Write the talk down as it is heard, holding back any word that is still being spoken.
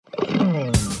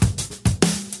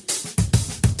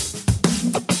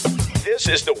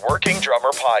This is the Working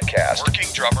Drummer Podcast. Working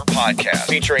Drummer Podcast.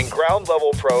 Featuring ground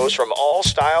level pros from all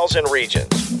styles and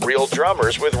regions. Real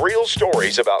drummers with real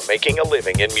stories about making a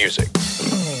living in music.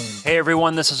 Hey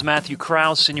everyone, this is Matthew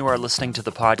Krause, and you are listening to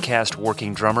the podcast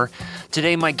Working Drummer.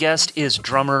 Today my guest is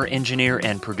drummer, engineer,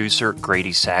 and producer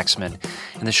Grady Saxman.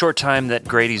 In the short time that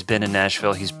Grady's been in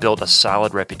Nashville, he's built a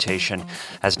solid reputation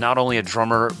as not only a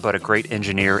drummer, but a great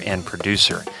engineer and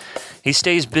producer. He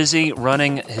stays busy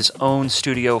running his own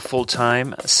studio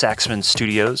full-time, Saxman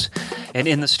Studios. And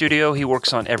in the studio, he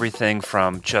works on everything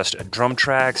from just drum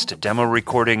tracks to demo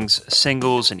recordings,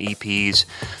 singles and EPs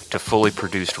to fully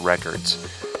produced records.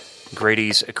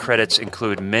 Grady's credits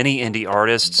include many indie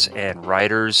artists and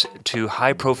writers to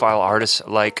high-profile artists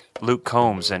like Luke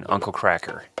Combs and Uncle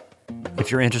Kracker.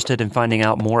 If you're interested in finding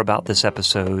out more about this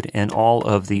episode and all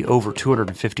of the over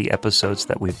 250 episodes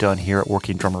that we've done here at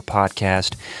Working Drummer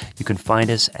Podcast, you can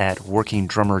find us at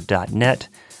workingdrummer.net.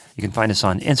 You can find us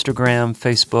on Instagram,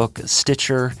 Facebook,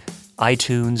 Stitcher,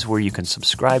 iTunes, where you can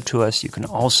subscribe to us. You can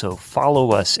also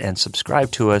follow us and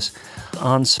subscribe to us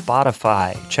on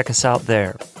Spotify. Check us out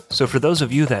there. So for those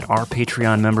of you that are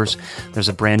Patreon members, there's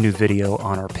a brand new video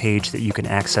on our page that you can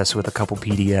access with a couple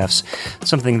PDFs.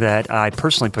 Something that I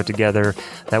personally put together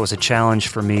that was a challenge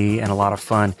for me and a lot of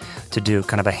fun to do,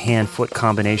 kind of a hand-foot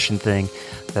combination thing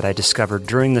that I discovered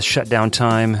during the shutdown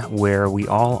time where we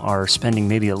all are spending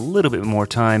maybe a little bit more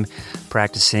time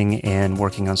practicing and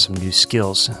working on some new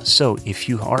skills. So if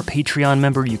you are a Patreon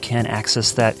member, you can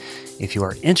access that. If you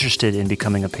are interested in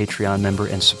becoming a Patreon member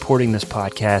and supporting this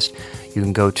podcast, you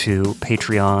can go to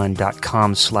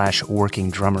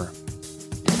patreon.com/workingdrummer.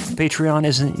 If Patreon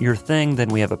isn't your thing, then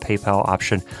we have a PayPal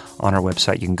option on our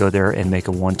website. You can go there and make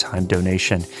a one-time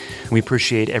donation. We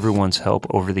appreciate everyone's help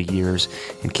over the years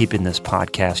in keeping this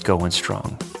podcast going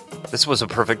strong. This was a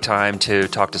perfect time to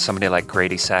talk to somebody like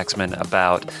Grady Saxman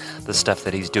about the stuff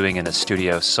that he's doing in the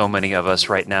studio. So many of us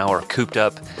right now are cooped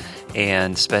up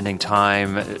and spending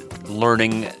time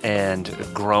learning and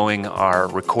growing our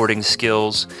recording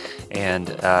skills. And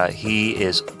he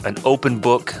is an open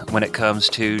book when it comes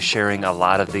to sharing a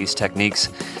lot of these techniques.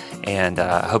 And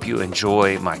I hope you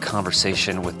enjoy my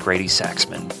conversation with Grady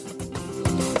Saxman.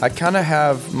 I kind of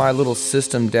have my little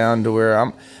system down to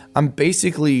where I'm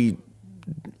basically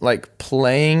like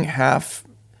playing half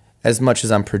as much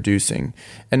as I'm producing.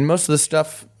 And most of the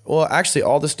stuff, well, actually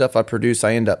all the stuff I produce,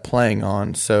 I end up playing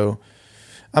on. So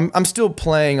I'm still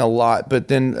playing a lot, but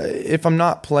then if I'm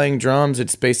not playing drums,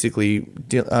 it's basically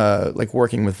like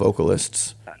working with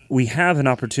vocalists. We have an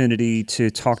opportunity to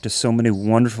talk to so many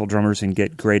wonderful drummers and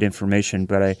get great information,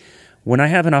 but when I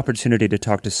have an opportunity to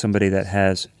talk to somebody that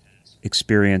has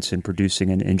experience in producing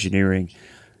and engineering,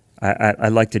 I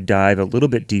like to dive a little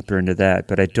bit deeper into that,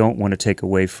 but I don't want to take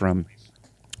away from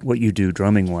what you do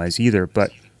drumming-wise either,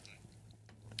 but...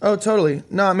 Oh, totally.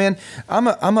 No, man, I'm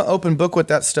an open book with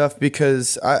that stuff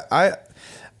because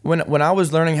when I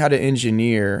was learning how to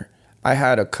engineer, I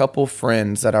had a couple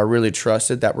friends that I really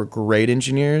trusted that were great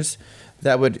engineers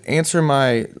that would answer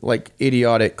my like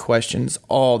idiotic questions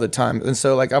all the time. And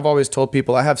so like I've always told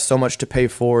people I have so much to pay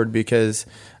forward because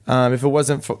if it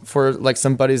wasn't for like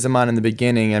some buddies of mine in the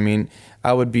beginning, I mean,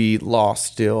 I would be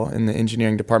lost still in the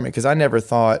engineering department because I never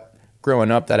thought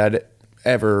growing up that I'd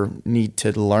ever need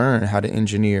to learn how to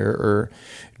engineer or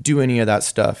do any of that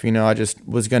stuff. You know, I just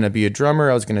was going to be a drummer.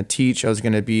 I was going to teach. I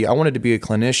wanted to be a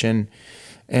clinician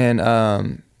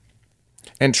and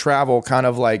travel kind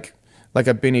of like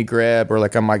a Benny Greb or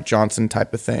like a Mike Johnson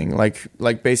type of thing.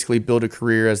 Like basically build a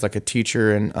career as like a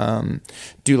teacher and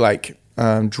do like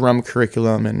drum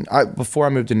curriculum. And before I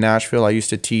moved to Nashville, I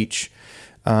used to teach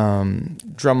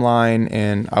drumline,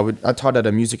 and I taught at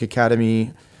a music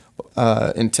academy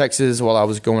in Texas while I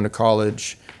was going to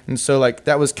college. And so like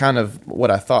that was kind of what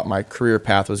I thought my career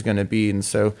path was going to be. And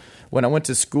so when I went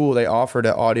to school, they offered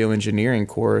an audio engineering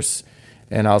course,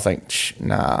 and I was like,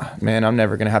 nah, man, I'm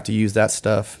never going to have to use that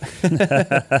stuff.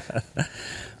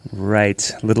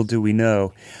 Right. Little do we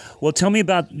know. Well, tell me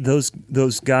about those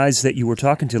guys that you were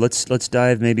talking to. Let's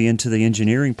dive maybe into the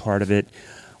engineering part of it.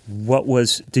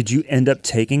 Did you end up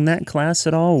taking that class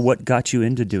at all? What got you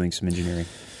into doing some engineering?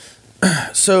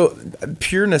 So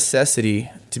pure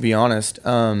necessity, to be honest.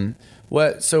 So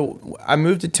I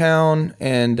moved to town,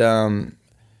 and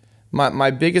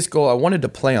my biggest goal, I wanted to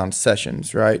play on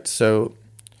sessions, right? So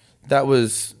that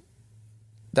was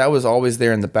always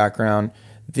there in the background.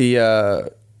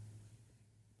 The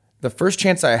first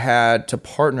chance I had to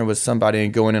partner with somebody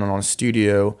and going in on a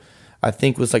studio, I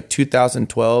think was like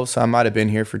 2012. So I might have been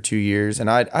here for 2 years, and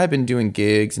I had been doing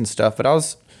gigs and stuff, but I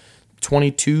was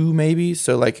 22 maybe.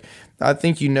 So like, I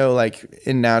think, like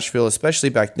in Nashville, especially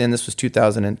back then, this was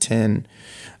 2010.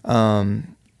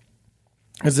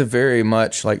 It's a very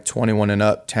much like 21 and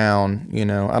up town.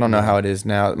 I don't know how it is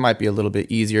now. It might be a little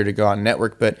bit easier to go out and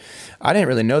network, but I didn't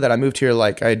really know that. I moved here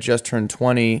like I had just turned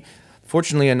 20.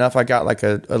 Fortunately enough, I got like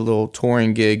a little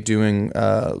touring gig doing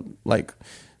like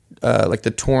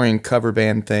the touring cover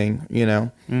band thing,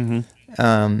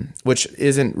 which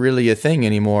isn't really a thing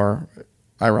anymore.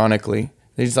 Ironically,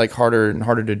 it's like harder and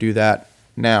harder to do that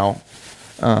now.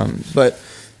 But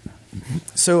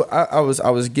so I was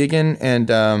gigging,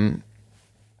 and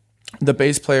the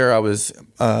bass player I was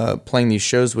playing these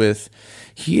shows with,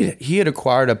 he had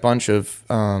acquired a bunch of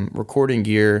recording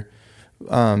gear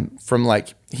from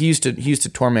like he used to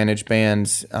tour manage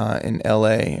bands in LA,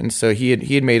 and so he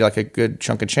had made like a good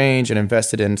chunk of change and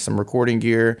invested in some recording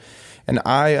gear. And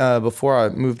I before I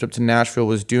moved up to Nashville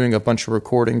was doing a bunch of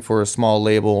recording for a small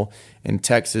label in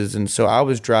Texas, and so I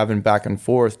was driving back and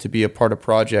forth to be a part of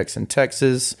projects in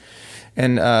Texas.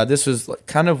 And this was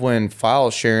kind of when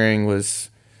file sharing was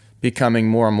becoming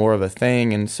more and more of a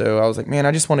thing. And so I was like, man,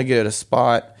 I just want to get at a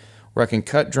spot where I can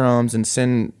cut drums and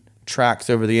send tracks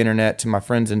over the internet to my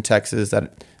friends in Texas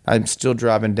that I'm still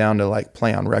driving down to like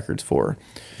play on records for.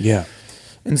 Yeah.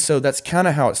 And so that's kind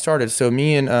of how it started. So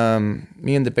me and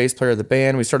the bass player of the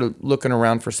band, we started looking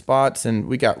around for spots, and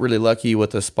we got really lucky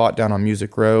with a spot down on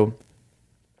Music Row.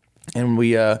 And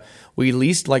we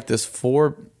leased like this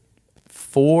four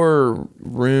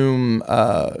room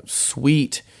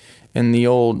suite in the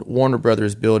old Warner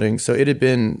Brothers building. So it had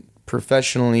been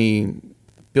professionally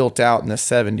built out in the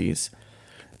 70s.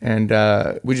 And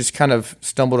we just kind of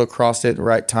stumbled across it at the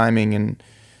right timing. And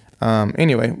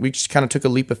anyway, we just kind of took a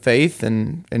leap of faith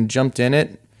and jumped in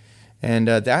it. And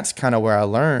that's kind of where I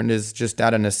learned, is just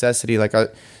out of necessity. Like I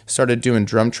started doing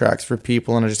drum tracks for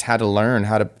people, and I just had to learn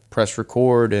how to press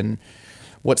record and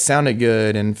what sounded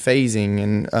good and phasing.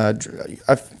 And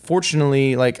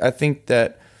fortunately, like I think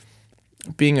that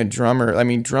being a drummer, I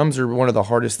mean, drums are one of the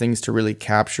hardest things to really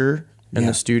capture in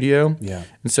the studio. Yeah.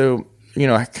 And so,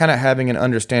 kind of having an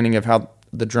understanding of how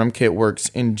the drum kit works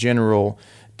in general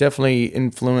definitely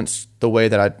influenced the way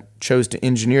that I chose to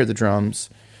engineer the drums.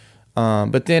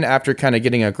 But then after kind of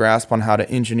getting a grasp on how to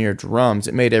engineer drums,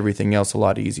 it made everything else a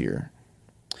lot easier.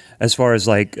 As far as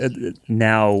like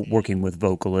now working with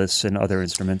vocalists and other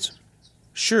instruments?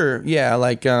 Sure. Yeah.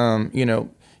 Like,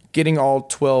 getting all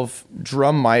 12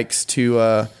 drum mics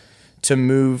to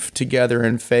move together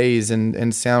in phase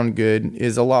and sound good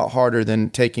is a lot harder than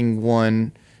taking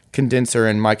one condenser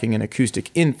and miking an acoustic.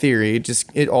 In theory,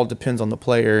 it all depends on the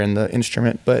player and the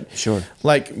instrument. But sure,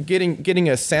 like getting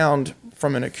a sound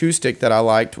from an acoustic that I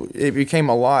liked, it became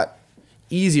a lot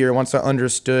easier once I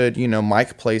understood,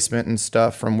 mic placement and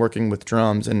stuff from working with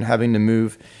drums and having to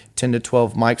move 10 to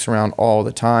 12 mics around all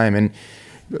the time. And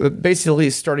basically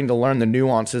starting to learn the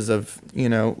nuances of,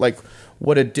 like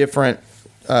what different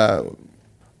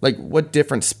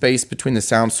space between the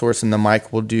sound source and the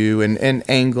mic will do, and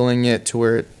angling it to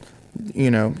where,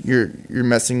 you're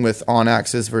messing with on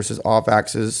axis versus off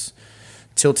axis,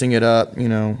 tilting it up,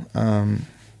 a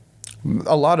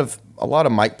lot of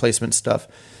mic placement stuff.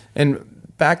 And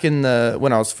back when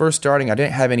I was first starting, I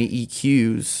didn't have any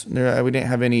EQs. We didn't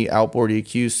have any outboard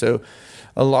EQs. So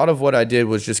a lot of what I did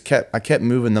was I kept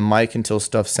moving the mic until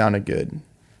stuff sounded good.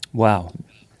 Wow.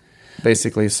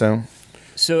 Basically, so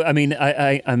I mean,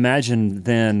 I imagine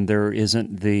then there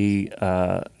isn't the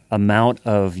amount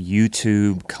of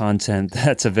YouTube content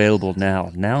that's available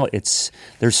now. Now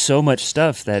there's so much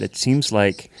stuff that it seems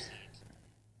like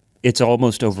it's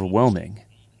almost overwhelming.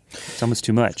 It's almost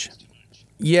too much.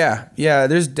 Yeah.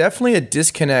 There's definitely a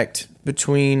disconnect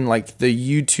between like the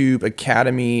YouTube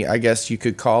Academy, I guess you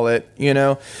could call it,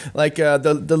 like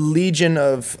the legion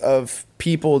of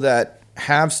people that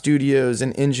have studios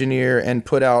and engineer and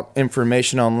put out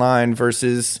information online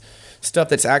versus stuff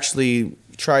that's actually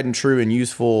tried and true and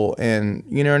useful, and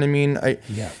you know what I mean?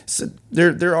 So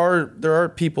there are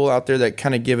people out there that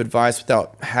kind of give advice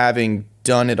without having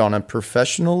done it on a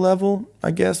professional level,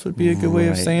 I guess would be a good way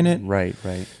of saying it. Right.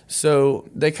 So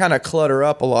they kind of clutter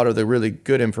up a lot of the really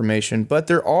good information, but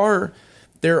there are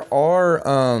different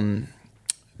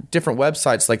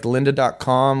websites like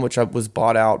lynda.com, which was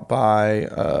bought out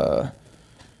by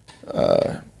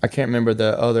I can't remember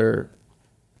the other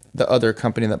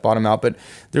company that bought them out, but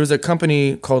there was a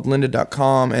company called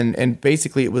lynda.com, and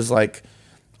basically it was like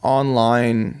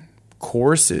online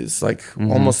courses, like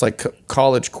almost like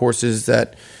college courses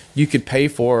that you could pay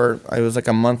for. It was like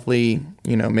a monthly,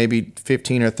 maybe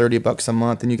 $15 or $30 a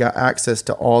month, and you got access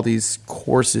to all these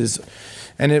courses.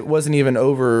 And it wasn't even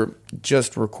over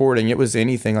just recording. It was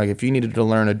anything. Like if you needed to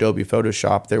learn Adobe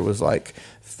Photoshop, there was like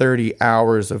 30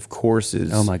 hours of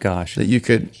courses. Oh my gosh. That you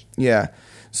could, yeah.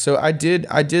 So I did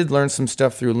learn some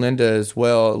stuff through Linda as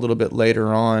well a little bit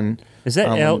later on. Is that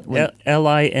Linda? Lynda?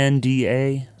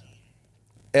 Lynda.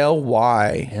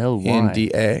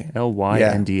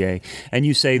 Lynda. And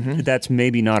you say that's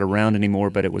maybe not around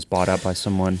anymore, but it was bought up by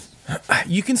someone.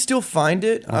 You can still find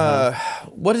it.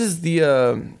 What is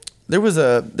the? There was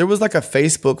like a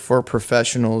Facebook for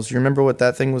professionals. You remember what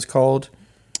that thing was called?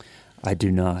 I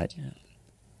do not.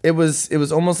 It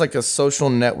was almost like a social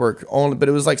network only, but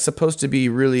it was like supposed to be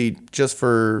really just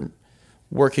for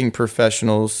working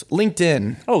professionals.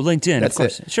 LinkedIn. Oh, LinkedIn. That's of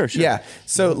course. it. Sure. Yeah.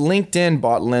 So LinkedIn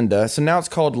bought Linda. So now it's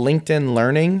called LinkedIn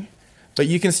Learning, but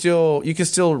you can still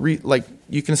Google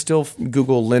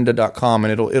lynda.com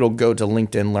and it'll go to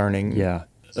LinkedIn Learning. Yeah.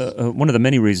 One of the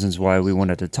many reasons why we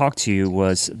wanted to talk to you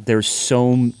was there's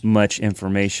so much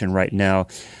information right now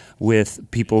with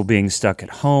people being stuck at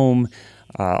home.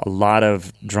 A lot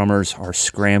of drummers are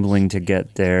scrambling to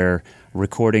get their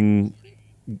recording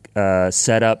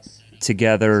set up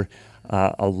together.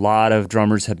 A lot of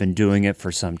drummers have been doing it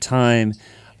for some time,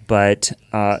 but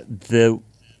the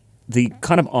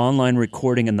kind of online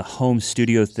recording and the home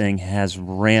studio thing has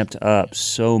ramped up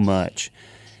so much.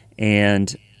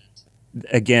 And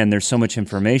again, there's so much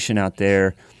information out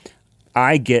there.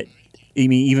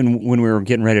 Even when we were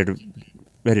getting ready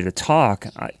to talk,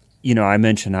 I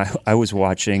mentioned I was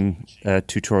watching a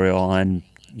tutorial on,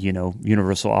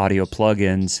 Universal Audio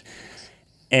plugins,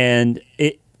 and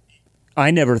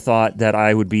I never thought that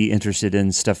I would be interested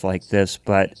in stuff like this,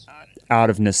 but out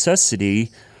of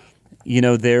necessity,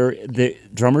 the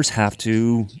drummers have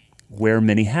to wear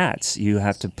many hats. You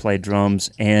have to play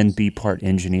drums and be part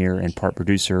engineer and part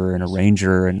producer and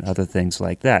arranger and other things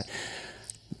like that.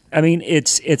 I mean,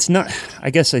 it's not.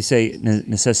 I guess I say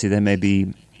necessity. That may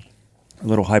be a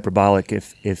little hyperbolic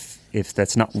if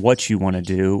that's not what you want to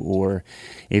do, or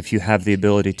if you have the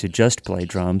ability to just play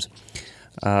drums.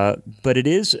 But it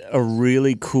is a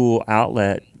really cool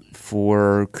outlet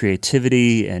for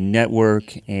creativity and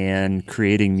network and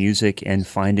creating music and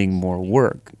finding more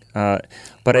work.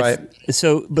 Right.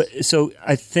 So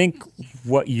I think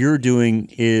what you're doing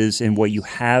is, and what you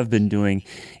have been doing,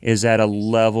 is at a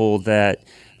level that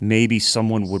maybe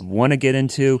someone would want to get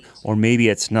into, or maybe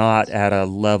it's not at a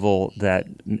level that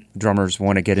drummers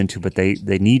want to get into, but they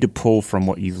need to pull from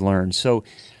what you've learned. So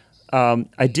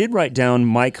I did write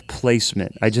down mic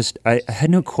placement. I had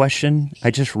no question. I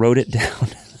just wrote it down.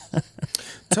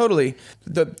 Totally.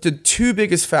 The two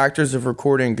biggest factors of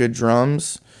recording good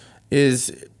drums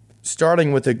is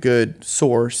starting with a good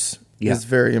source is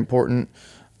very important.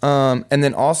 And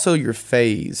then also your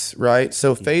phase, right?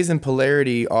 So phase and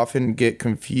polarity often get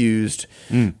confused.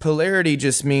 Polarity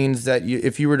just means that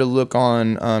if you were to look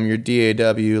on your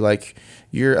DAW, like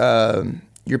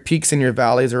your peaks and your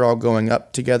valleys are all going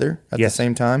up together at the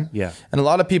same time. Yeah. And a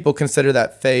lot of people consider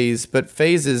that phase, but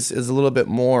phase is a little bit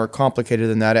more complicated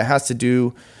than that. It has to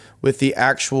do with the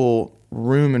actual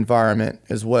room environment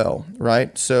as well,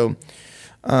 right? So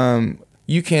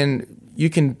you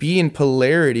can be in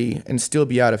polarity and still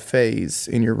be out of phase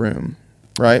in your room,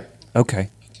 right? Okay,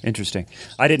 interesting.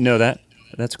 I didn't know that.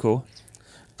 That's cool.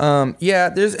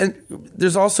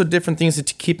 There's also different things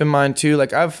to keep in mind too.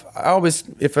 Like I always,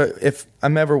 if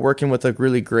I'm ever working with a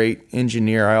really great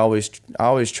engineer, I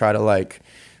always try to like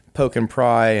poke and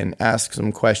pry and ask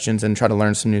some questions and try to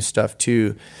learn some new stuff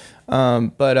too.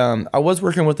 But I was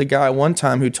working with a guy one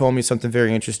time who told me something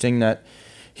very interesting, that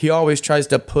he always tries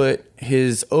to put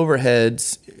his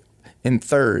overheads in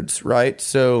thirds, right?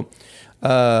 So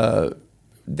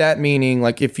that meaning,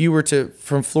 like if you were to,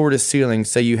 from floor to ceiling,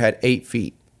 say you had 8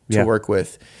 feet to work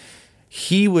with,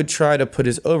 he would try to put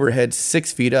his overhead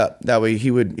 6 feet up. That way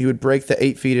he would break the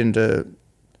 8 feet into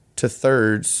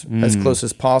thirds as close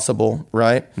as possible,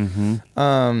 right?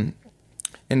 And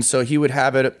so he would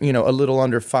have it, a little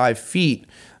under 5 feet.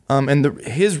 And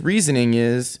his reasoning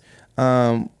is,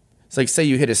 it's like, say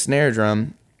you hit a snare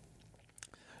drum,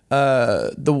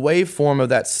 the waveform of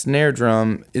that snare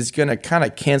drum is going to kind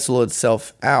of cancel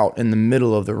itself out in the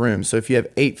middle of the room. So if you have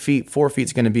 8 feet, 4 feet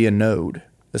is going to be a node,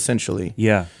 essentially.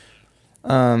 Yeah.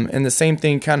 And the same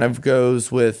thing kind of goes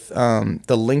with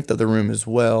the length of the room as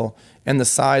well, and the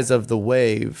size of the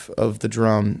wave of the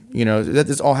drum.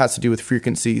 This all has to do with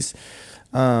frequencies.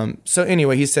 So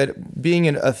anyway, he said being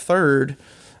in a third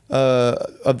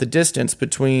of the distance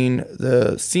between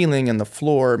the ceiling and the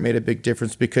floor made a big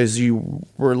difference, because you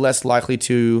were less likely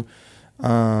to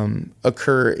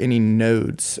occur any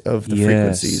nodes of the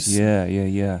frequencies.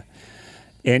 Yeah.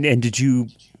 And did you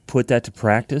put that to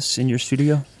practice in your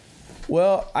studio?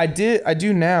 Well, I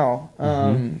do now.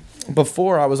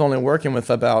 Before, I was only working with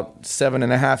about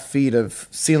 7.5 feet of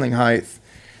ceiling height,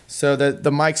 so that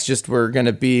the mics just were going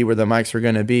to be where the mics were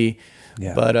going to be.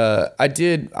 Yeah. But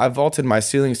I vaulted my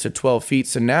ceilings to 12 feet,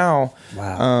 so now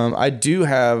I do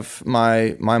have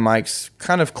my mics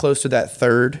kind of close to that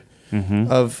third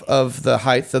of the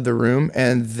height of the room,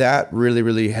 and that really,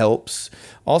 really helps.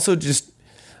 Also, just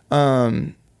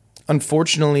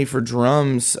unfortunately for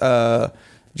drums,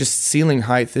 just ceiling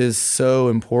height is so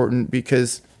important,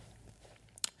 because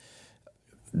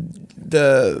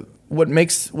what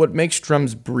makes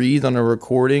drums breathe on a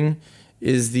recording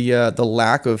is the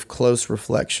lack of close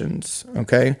reflections.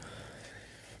 Okay,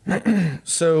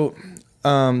 so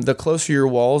the closer your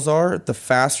walls are, the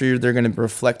faster they're going to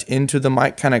reflect into the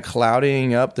mic, kind of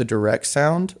clouding up the direct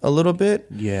sound a little bit.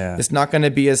 Yeah, it's not going to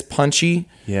be as punchy.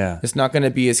 Yeah, it's not going to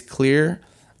be as clear.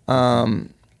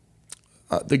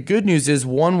 The good news is,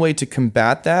 one way to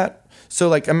combat that. So,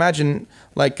 like, imagine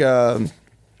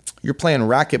you're playing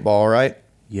racquetball, right?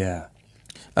 Yeah.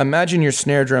 Imagine your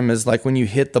snare drum is like when you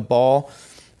hit the ball,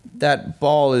 that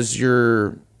ball is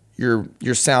your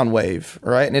sound wave,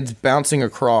 right? And it's bouncing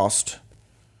across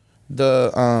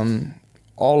the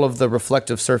all of the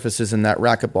reflective surfaces in that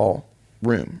racquetball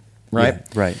room, right?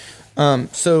 Yeah, right.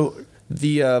 So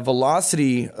the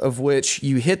velocity of which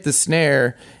you hit the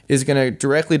snare is going to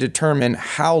directly determine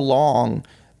how long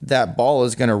that ball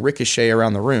is going to ricochet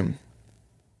around the room.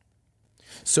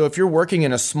 So if you're working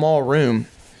in a small room,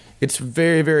 it's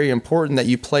very, very important that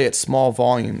you play at small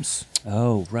volumes.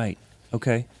 Oh, right.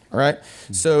 Okay. All right.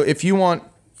 So if you want,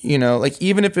 like,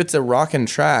 even if it's a rockin'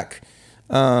 track,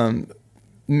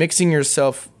 mixing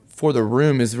yourself for the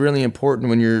room is really important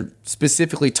when you're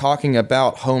specifically talking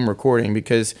about home recording,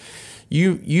 because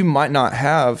you might not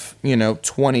have,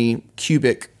 20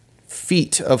 cubic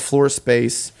feet of floor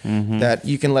space that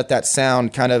you can let that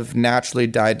sound kind of naturally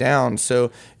die down.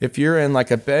 So if you're in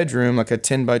like a bedroom, like a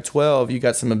 10 by 12, you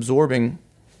got some absorbing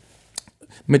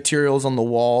materials on the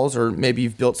walls, or maybe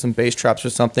you've built some bass traps or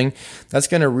something, that's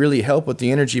going to really help with the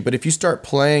energy. But if you start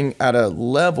playing at a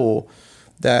level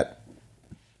that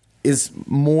is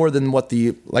more than what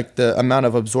the amount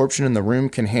of absorption in the room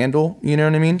can handle, you know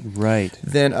what I mean? Right.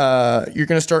 Then you're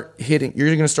going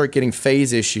to start getting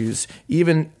phase issues,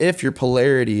 even if your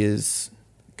polarity is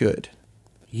good.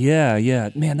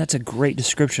 Yeah. Man, that's a great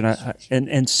description.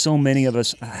 And so many of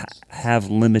us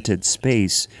have limited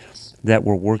space that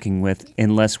we're working with,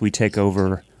 unless we take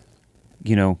over,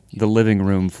 the living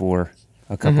room for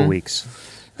a couple weeks.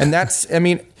 And that's,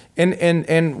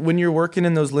 And when you're working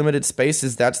in those limited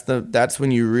spaces, that's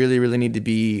when you really, really need to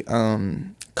be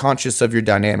conscious of your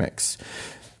dynamics.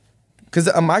 Because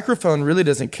a microphone really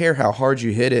doesn't care how hard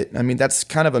you hit it. That's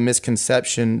kind of a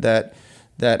misconception that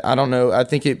I don't know. I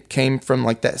think it came from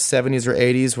like that 70s or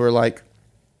 80s, where like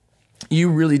you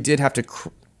really did have to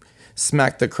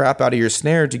smack the crap out of your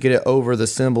snare to get it over the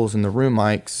cymbals and the room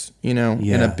mics, in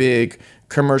a big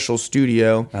commercial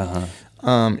studio.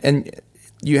 And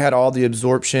you had all the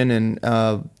absorption and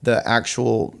the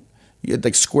actual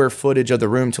like square footage of the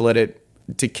room to let it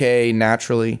decay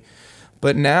naturally.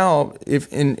 But now,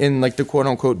 if in like the quote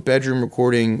unquote bedroom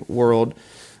recording world,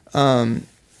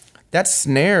 that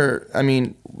snare,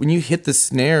 when you hit the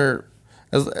snare,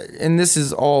 and this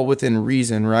is all within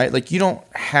reason, right? Like, you don't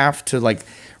have to like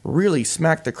really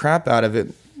smack the crap out of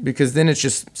it, because then it's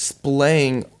just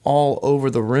splaying all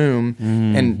over the room.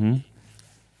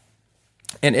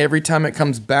 And every time it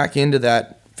comes back into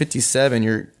that 57,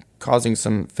 you're causing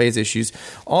some phase issues.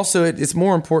 Also, it's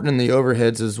more important in the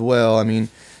overheads as well.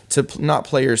 To not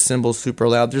play your cymbals super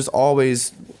loud.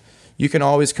 You can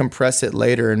always compress it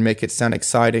later and make it sound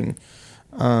exciting.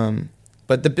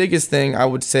 But the biggest thing I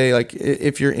would say, like,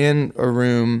 if you're in a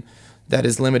room that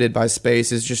is limited by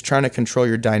space, is just trying to control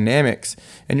your dynamics.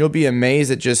 And you'll be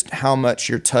amazed at just how much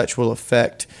your touch will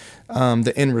affect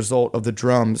the end result of the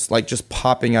drums, like just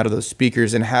popping out of those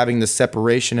speakers and having the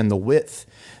separation and the width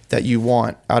that you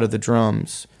want out of the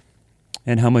drums.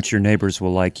 And how much your neighbors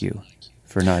will like you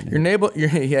for not... Your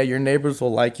neighbors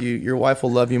will like you. Your wife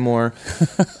will love you more.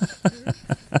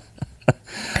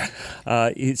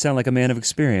 You sound like a man of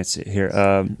experience here.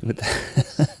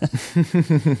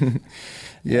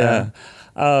 Yeah.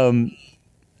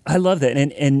 I love that.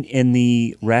 And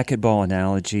the racquetball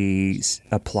analogy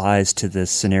applies to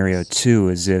this scenario too,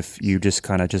 as if you just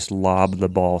kind of just lob the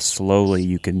ball slowly.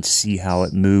 You can see how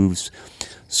it moves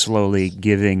slowly,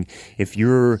 if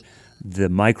you're the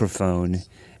microphone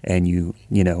and you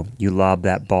lob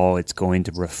that ball, it's going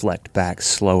to reflect back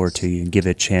slower to you and give it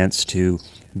a chance to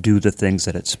do the things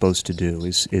that it's supposed to do,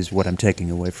 is what I'm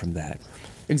taking away from that.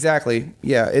 Exactly.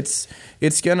 Yeah, it's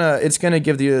gonna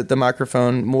give the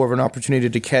microphone more of an opportunity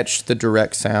to catch the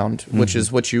direct sound, which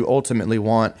is what you ultimately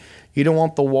want. You don't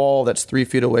want the wall that's 3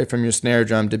 feet away from your snare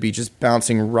drum to be just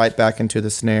bouncing right back into the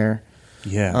snare.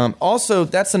 Yeah. Also,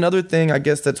 that's another thing I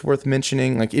guess that's worth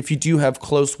mentioning. Like if you do have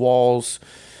close walls,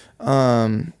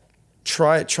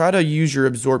 try to use your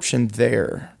absorption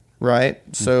there, right?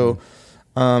 So.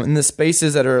 In the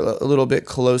spaces that are a little bit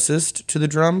closest to the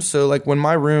drums. So like when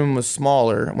my room was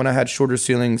smaller, when I had shorter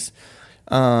ceilings,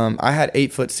 I had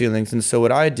 8-foot ceilings. And so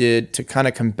what I did to kind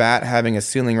of combat having a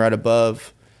ceiling right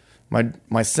above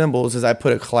my cymbals is I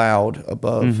put a cloud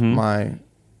above my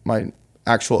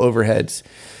actual overheads.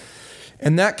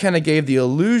 And that kind of gave the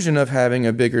illusion of having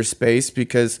a bigger space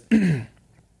because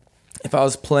if I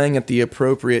was playing at the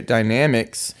appropriate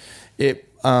dynamics, it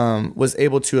was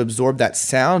able to absorb that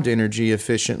sound energy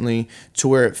efficiently to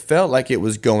where it felt like it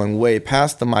was going way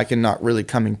past the mic and not really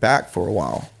coming back for a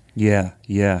while. Yeah,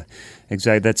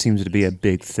 exactly. That seems to be a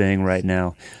big thing right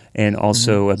now, and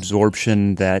also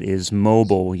absorption that is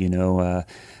mobile. I know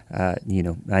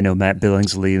Matt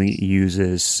Billingsley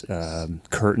uses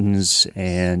curtains,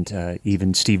 and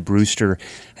even Steve Brewster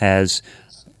has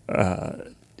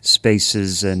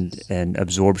spaces and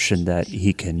absorption that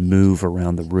he can move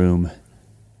around the room.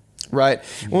 Right.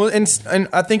 Well, and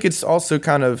I think it's also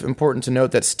kind of important to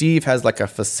note that Steve has like a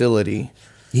facility.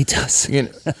 He does.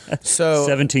 So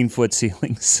 17-foot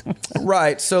ceilings.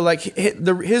 Right. So like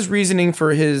his reasoning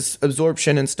for his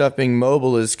absorption and stuff being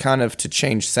mobile is kind of to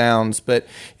change sounds. But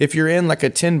if you're in like a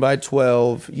 10 by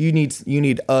 12, you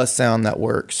need a sound that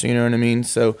works. You know what I mean?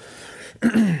 So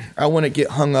I wouldn't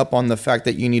get hung up on the fact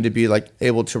that you need to be like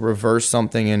able to reverse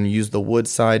something and use the wood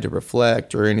side to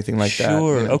reflect or anything like that.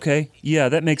 Sure. Okay. Yeah,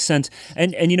 that makes sense.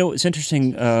 And it's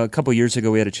interesting. A couple of years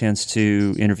ago, we had a chance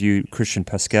to interview Christian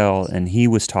Pascal, and he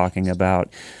was talking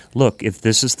about, look, if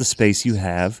this is the space you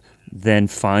have, then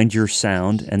find your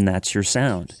sound, and that's your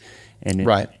sound. And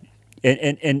right.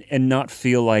 And not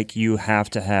feel like you have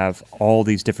to have all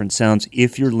these different sounds.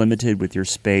 If you're limited with your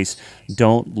space,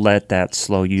 don't let that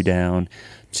slow you down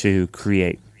to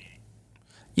create.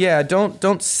 Yeah,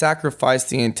 don't sacrifice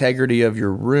the integrity of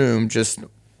your room just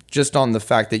on the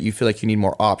fact that you feel like you need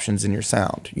more options in your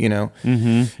sound,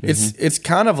 It's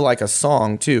kind of like a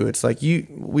song too. It's like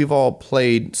we've all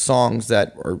played songs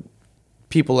that are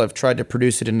people have tried to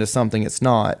produce it into something it's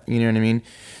not, you know what I mean?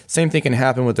 Same thing can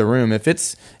happen with the room. If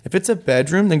it's a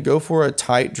bedroom, then go for a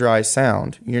tight, dry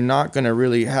sound. You're not going to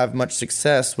really have much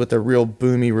success with a real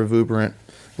boomy,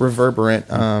 reverberant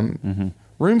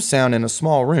room sound in a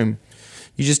small room.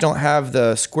 You just don't have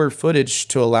the square footage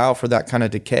to allow for that kind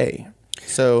of decay.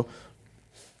 So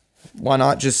why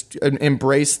not just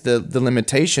embrace the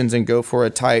limitations and go for a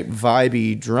tight,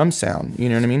 vibey drum sound? You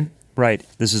know what I mean? Right.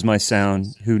 This is my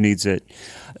sound. Who needs it?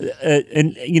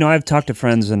 And I've talked to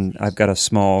friends, and I've got a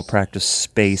small practice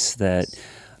space that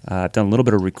I've done a little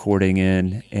bit of recording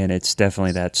in, and it's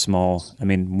definitely that small. I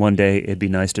mean, one day it'd be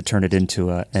nice to turn it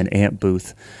into an amp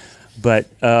booth. But,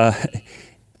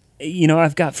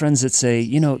 I've got friends that say,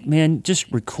 man,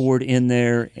 just record in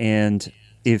there, and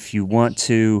if you want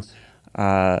to,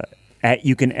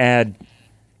 you can add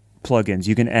plugins.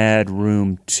 You can add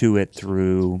room to it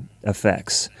through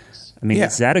effects. I mean,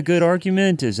 Is that a good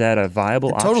argument? Is that a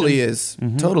viable option? Totally is.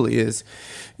 Mm-hmm. Totally is.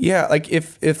 Yeah, like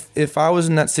if I was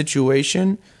in that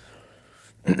situation,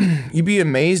 you'd be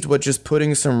amazed what just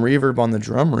putting some reverb on the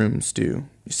drum rooms do.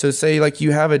 So say like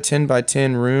you have a 10 by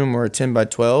 10 room or a 10 by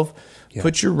 12,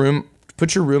 put your room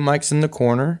mics in the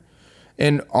corner.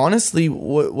 And honestly,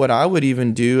 what I would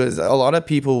even do is a lot of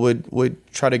people would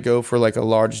try to go for like a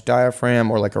large diaphragm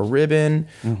or like a ribbon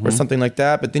or something like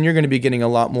that. But then you're going to be getting a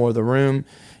lot more of the room.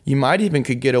 You might even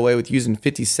could get away with using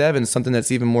 57, something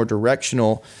that's even more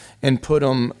directional, and put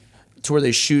them to where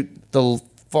they shoot the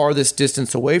farthest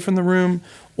distance away from the room,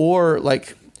 or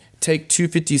like take two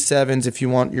 57s if you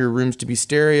want your rooms to be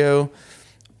stereo,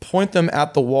 point them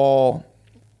at the wall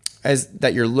as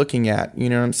that you're looking at, you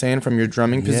know what I'm saying, from your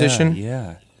drumming position.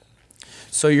 Yeah.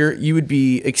 So you would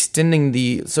be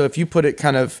extending so if you put it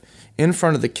kind of in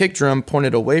front of the kick drum,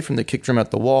 pointed away from the kick drum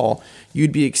at the wall,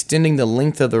 you'd be extending the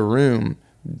length of the room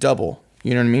double,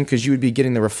 you know what I mean? Because you would be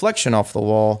getting the reflection off the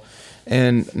wall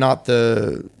and not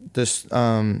this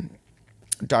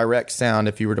direct sound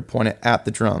if you were to point it at the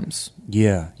drums.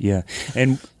 Yeah.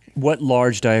 And what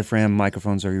large diaphragm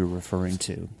microphones are you referring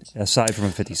to, aside from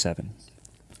a 57?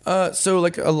 So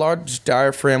like a large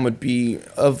diaphragm would be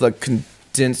of the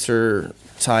condenser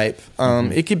type.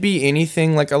 It could be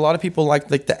anything. Like a lot of people like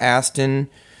the Aston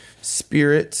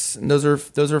spirits. Those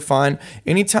are fine.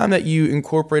 Anytime that you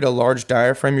incorporate a large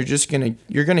diaphragm,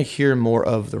 you're gonna hear more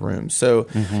of the room. So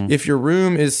if your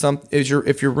room is somewhat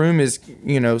of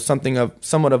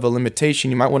a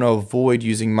limitation, you might want to avoid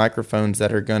using microphones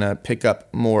that are gonna pick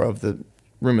up more of the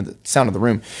sound of the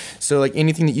room. So like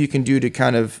anything that you can do to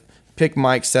kind of pick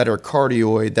mics that are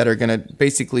cardioid, that are gonna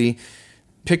basically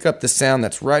pick up the sound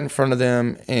that's right in front of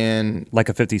them, and like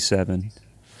a 57.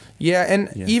 Yeah, and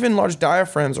even large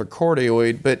diaphragms are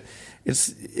cardioid, but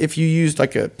if you use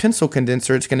like a pencil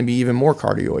condenser, it's going to be even more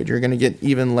cardioid. You're going to get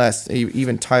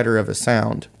even tighter of a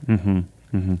sound.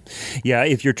 Yeah,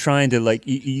 if you're trying to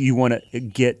you want to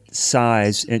get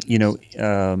size and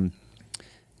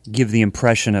give the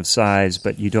impression of size,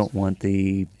 but you don't want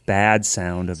the bad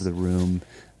sound of the room,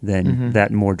 then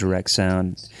that more direct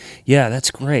sound. Yeah, that's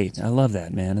great. I love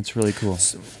that, man. It's really cool.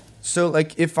 So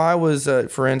like if I was,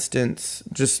 for instance,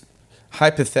 just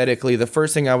hypothetically, the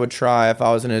first thing I would try if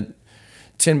I was in a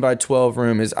 10 by 12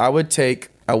 room is I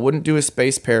wouldn't do a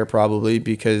space pair probably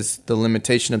because the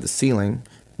limitation of the ceiling,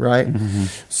 right?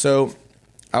 So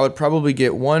I would probably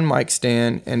get one mic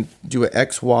stand and do an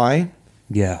XY.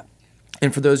 Yeah.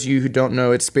 And for those of you who don't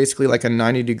know, it's basically like a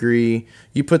 90 degree,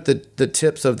 you put the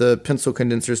tips of the pencil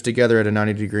condensers together at a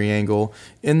 90 degree angle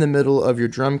in the middle of your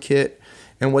drum kit.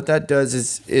 And what that does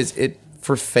is it,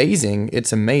 for phasing,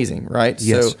 it's amazing, right?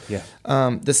 Yes.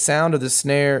 So the sound of the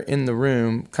snare in the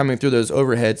room coming through those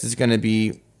overheads is going to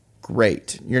be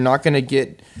great. You're not going to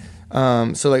get,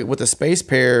 so like with a space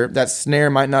pair, that snare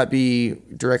might not be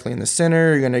directly in the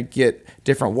center. You're going to get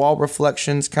different wall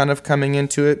reflections kind of coming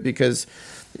into it because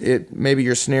maybe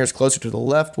your snare is closer to the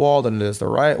left wall than it is the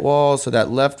right wall. So that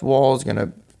left wall is going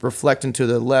to reflect into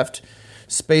the left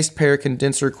space pair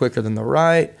condenser quicker than the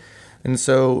right. And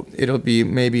so it'll be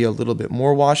maybe a little bit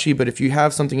more washy. But if you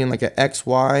have something in like an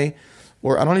XY,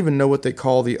 or I don't even know what they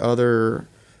call the other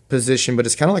position, but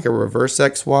it's kind of like a reverse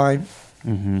XY,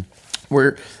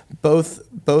 where both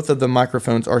of the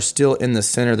microphones are still in the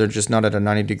center. They're just not at a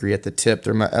 90 degree at the tip.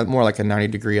 They're more like a 90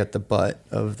 degree at the butt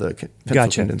of the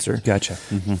pencil condenser. Gotcha.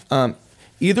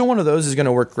 Either one of those is going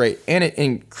to work great, and it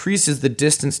increases the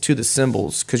distance to the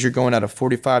cymbals because you're going at a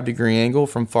 45 degree angle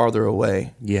from farther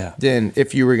away. Yeah. Than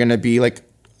if you were going to be like,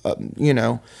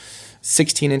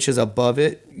 16 inches above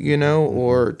it,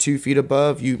 or 2 feet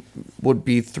above, you would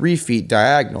be 3 feet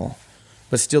diagonal,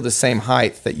 but still the same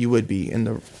height that you would be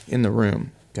in the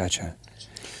room. Gotcha.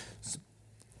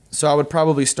 So I would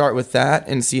probably start with that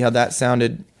and see how that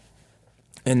sounded,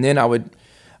 and then I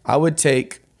would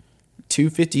take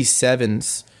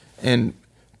 257s and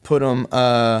put them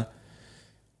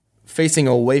facing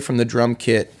away from the drum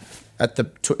kit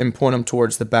and point them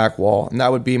towards the back wall, and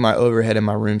that would be my overhead in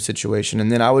my room situation.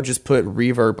 And then I would just put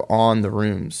reverb on the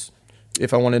rooms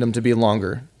if I wanted them to be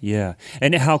longer. Yeah.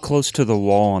 And how close to the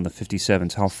wall on the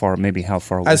 57s? How far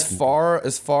away?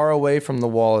 As far away from the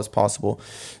wall as possible.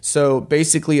 So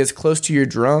basically as close to your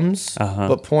drums,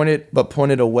 but point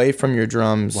it away from your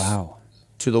drums. Wow.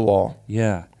 To the wall.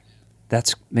 Yeah.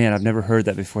 I've never heard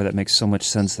that before. That makes so much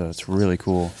sense, though. It's really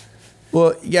cool.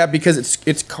 Well, yeah, because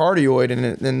it's cardioid, and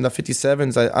in the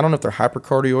 57s, I don't know if they're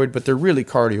hypercardioid, but they're really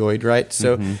cardioid, right?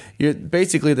 So you're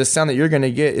basically the sound that you're going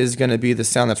to get is going to be the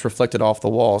sound that's reflected off the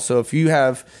wall. So if you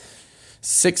have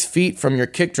 6 feet from your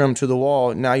kick drum to the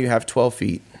wall, now you have 12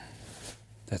 feet.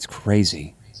 That's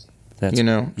crazy.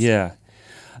 Yeah.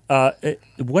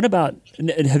 What about?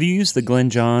 Have you used the Glenn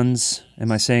Johns?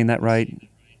 Am I saying that right?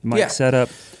 Mic setup.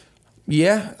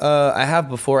 Yeah, I have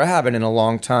before. I haven't in a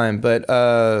long time, but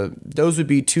those would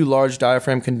be 2 large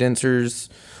diaphragm condensers,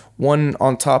 one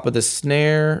on top of the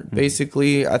snare.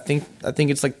 Basically, I think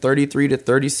it's like 33 to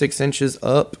 36 inches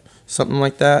up, something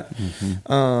like that.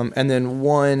 And then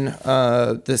one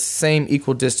the same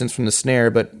equal distance from the snare,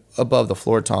 but above the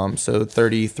floor tom, so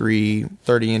 30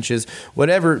 inches.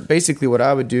 Whatever. Basically, what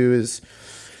I would do is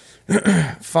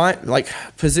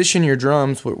position your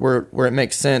drums where it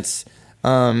makes sense.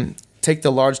 Take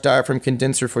the large diaphragm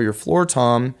condenser for your floor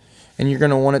tom, and you're going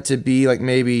to want it to be like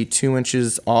maybe 2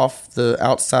 inches off the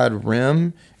outside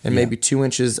rim and maybe 2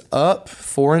 inches up,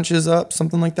 4 inches up,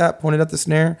 something like that, pointed at the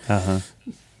snare.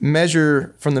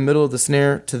 Measure from the middle of the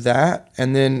snare to that,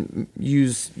 and then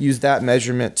use that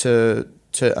measurement to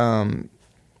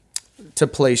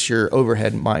place your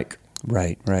overhead mic.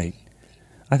 Right.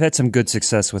 I've had some good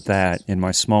success with that in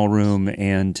my small room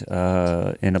and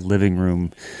in a living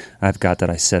room. I've got that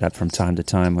I set up from time to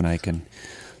time when I can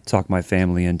talk my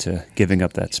family into giving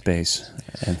up that space.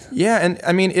 And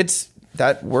I mean,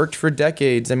 that worked for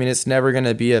decades. I mean, it's never going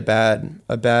to be a bad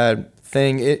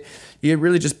thing. it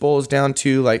really just boils down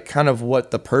to like kind of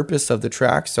what the purpose of the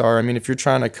tracks are. I mean, if you're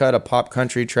trying to cut a pop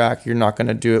country track, you're not going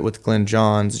to do it with Glenn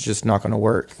Johns. It's just not going to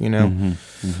work, you know.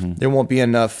 There won't be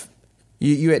enough.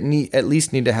 You at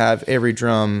least need to have every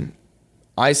drum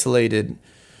isolated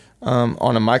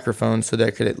on a microphone, so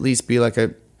there could at least be like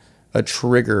a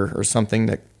trigger or something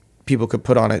that people could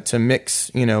put on it to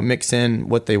mix in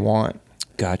what they want.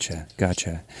 Gotcha.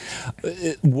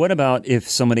 What about if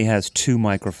somebody has two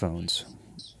microphones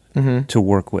to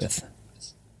work with?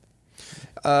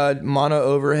 Mono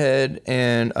overhead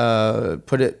and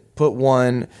put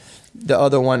one, the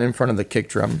other one in front of the kick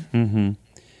drum. Mm-hmm.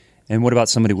 And what about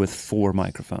somebody with four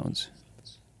microphones?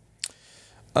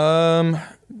 If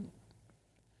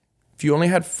you only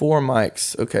had four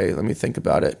mics, okay, let me think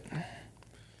about it.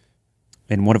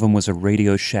 And one of them was a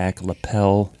Radio Shack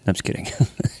lapel. I'm just kidding.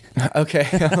 Okay,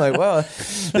 I'm like, well,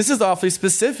 this is awfully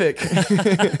specific. It's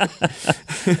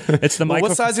the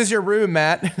what size is your room,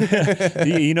 Matt?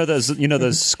 you know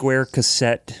those square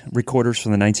cassette recorders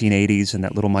from the 1980s, and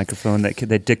that little microphone,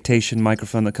 that dictation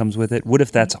microphone that comes with it. What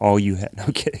if that's all you had? No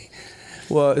kidding.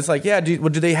 Well, it's like, yeah. Do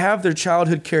they have their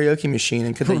childhood karaoke machine,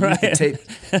 and could they use the tape?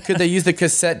 Could they use the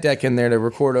cassette deck in there to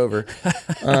record over?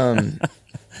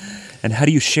 And how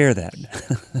do you share that?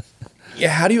 Yeah,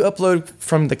 how do you upload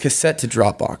from the cassette to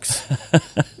Dropbox?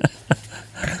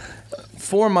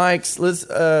 Four mics.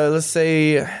 Let's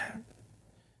say.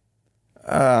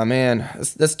 Man,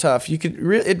 that's tough. You could.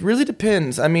 It really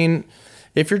depends. I mean,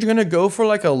 if you're gonna go for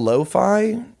like a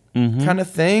lo-fi kind of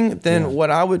thing, then what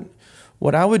I would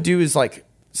do is like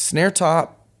snare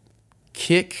top,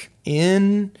 kick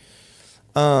in,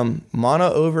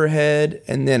 mono overhead,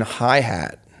 and then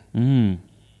hi-hat.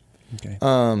 Okay.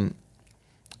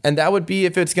 And that would be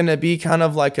if it's going to be kind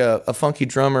of like a funky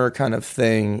drummer kind of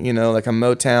thing, you know, like a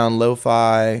Motown,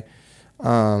 lo-fi.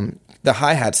 The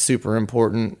hi-hat's super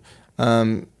important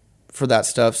for that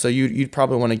stuff. So you'd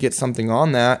probably want to get something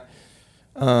on that.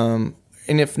 And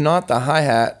if not the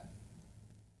hi-hat,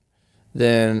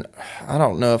 then I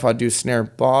don't know if I do snare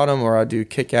bottom or I do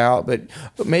kick out, but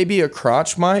maybe a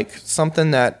crotch mic,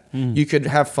 something that you could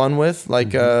have fun with,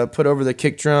 like put over the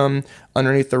kick drum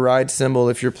underneath the ride cymbal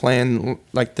if you're playing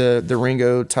like the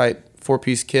Ringo type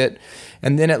 4-piece kit,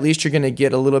 and then at least you're going to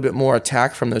get a little bit more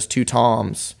attack from those two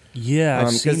toms. Yeah,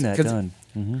 I've seen that done.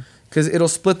 Because it'll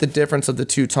split the difference of the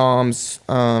two toms,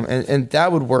 and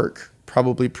that would work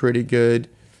probably pretty good.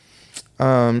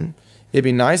 It'd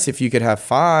be nice if you could have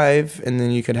five, and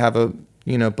then you could have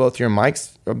both your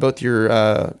mics or both your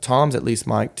toms at least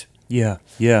mic'd. Yeah.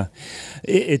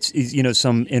 It's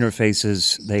some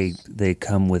interfaces they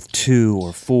come with two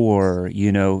or four,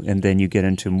 and then you get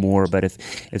into more. But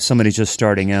if somebody's just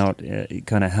starting out,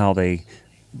 kind of how they,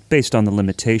 based on the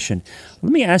limitation.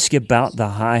 Let me ask you about the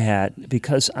hi-hat,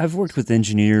 because I've worked with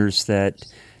engineers that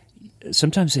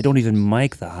sometimes they don't even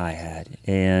mic the hi-hat,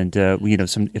 and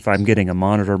if I'm getting a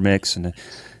monitor mix and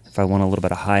if I want a little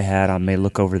bit of hi-hat, I may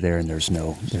look over there and there's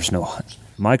no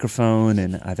microphone,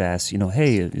 and I've asked,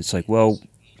 hey, it's like, well,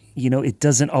 it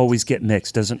doesn't always get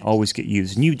mixed, doesn't always get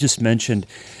used. And you just mentioned,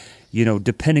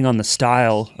 depending on the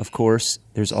style, of course,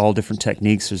 there's all different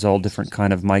techniques, there's all different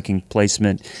kind of miking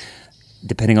placement,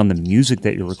 depending on the music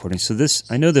that you're recording. So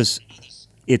I know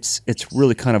it's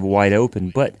really kind of wide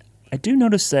open, but I do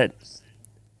notice that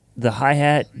the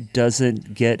hi-hat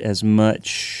doesn't get as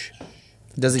much...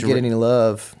 Doesn't get any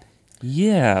love.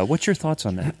 Yeah. What's your thoughts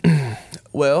on that?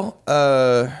 Well,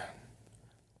 I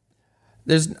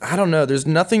don't know. There's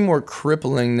nothing more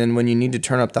crippling than when you need to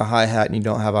turn up the hi-hat and you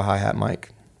don't have a hi-hat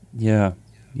mic. Yeah.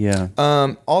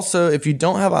 Also, if you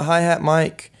don't have a hi-hat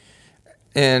mic,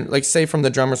 and like say from the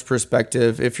drummer's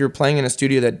perspective, if you're playing in a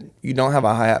studio that you don't have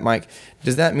a hi-hat mic,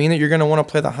 does that mean that you're going to want to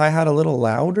play the hi-hat a little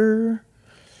louder?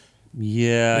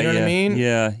 Yeah, you know what I mean?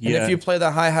 Yeah. And if you play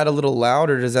the hi-hat a little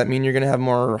louder, does that mean you're going to have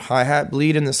more hi-hat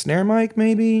bleed in the snare mic,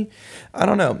 maybe? I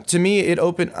don't know. To me,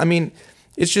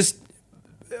 it's just,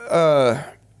 I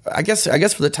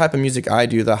guess for the type of music I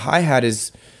do, the hi-hat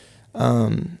is,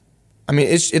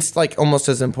 it's like almost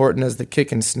as important as the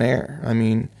kick and snare. I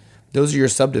mean, those are your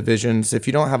subdivisions. If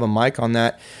you don't have a mic on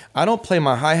that, I don't play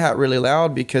my hi-hat really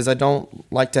loud because I don't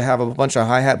like to have a bunch of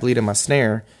hi-hat bleed in my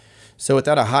snare. So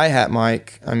without a hi-hat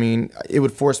mic, it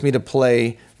would force me to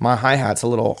play my hi-hats a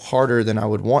little harder than I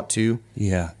would want to.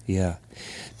 Yeah.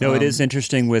 No, it is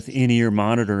interesting with in-ear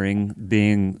monitoring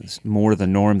being more the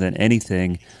norm than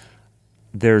anything.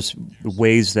 There's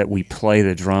ways that we play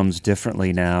the drums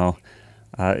differently now,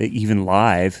 even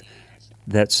live,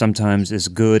 that sometimes is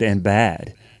good and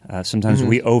bad. Sometimes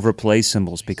we overplay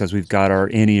cymbals because we've got our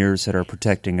in-ears that are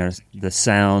protecting the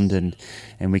sound, and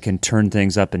we can turn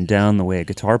things up and down the way a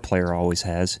guitar player always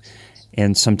has.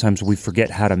 and sometimes we forget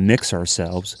how to mix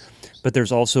ourselves. But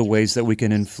there's also ways that we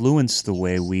can influence the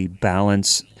way we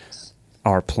balance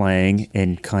our playing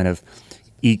and kind of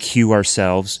EQ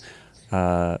ourselves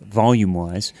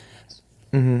volume-wise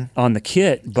on the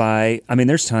kit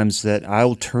there's times that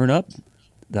I'll turn up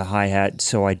the hi-hat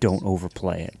so I don't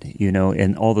overplay it,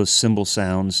 and all those cymbal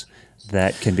sounds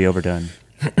that can be overdone.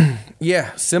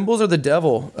 Yeah, cymbals are the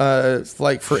devil.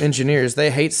 Like for engineers,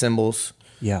 they hate cymbals.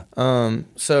 Yeah.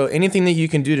 So anything that you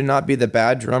can do to not be the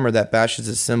bad drummer that bashes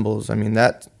his cymbals, I mean,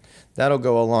 that'll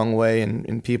go a long way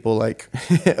in people like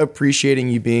appreciating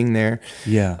you being there.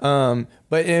 Yeah.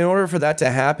 But in order for that to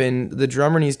happen, the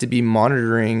drummer needs to be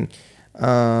monitoring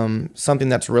something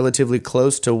that's relatively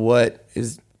close to what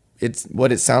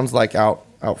it sounds like out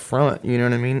front. You know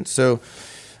what I mean? So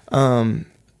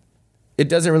it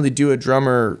doesn't really do a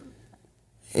drummer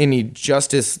any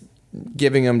justice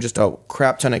giving them just a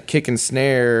crap ton of kick and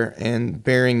snare and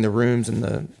burying the rooms and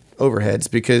the overheads,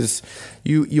 because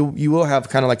you will have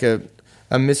kind of like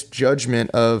a misjudgment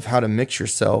of how to mix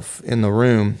yourself in the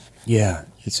room. Yeah,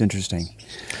 it's interesting.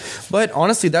 But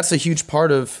honestly, that's a huge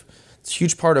part of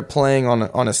playing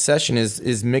on a session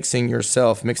is mixing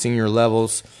yourself, mixing your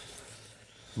levels.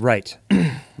 Right.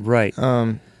 Right.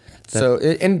 And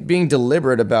being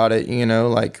deliberate about it,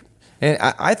 and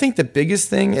I think the biggest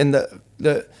thing, and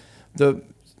the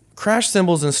crash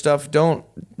cymbals and stuff don't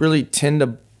really tend to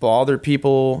bother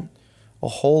people a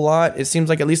whole lot. It seems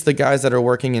like at least the guys that are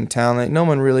working in town, like no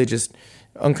one really just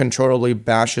uncontrollably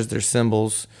bashes their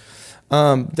cymbals.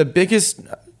 The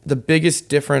biggest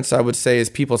difference I would say is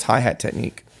people's hi-hat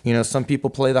technique. Some people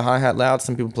play the hi-hat loud,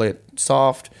 some people play it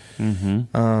soft.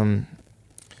 Mm-hmm.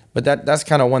 But that's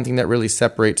kind of one thing that really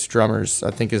separates drummers,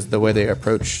 I think, is the way they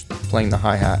approach playing the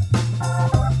hi-hat.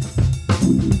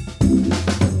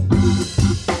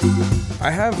 I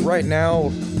have right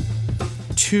now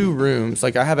 2 rooms.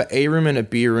 Like I have an A room and a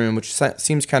B room, which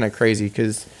seems kind of crazy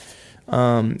because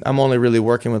I'm only really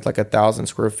working with like 1,000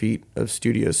 square feet of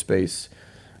studio space.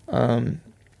 But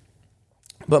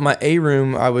my A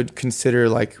room, I would consider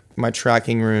like my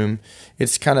tracking room.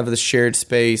 It's kind of the shared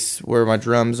space where my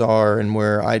drums are and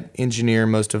where I engineer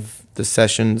most of the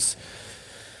sessions.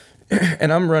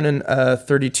 And I'm running a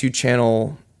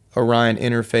 32-channel Orion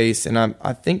interface, and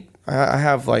I think I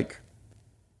have like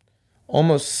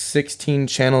almost 16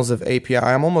 channels of API.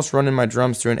 I'm almost running my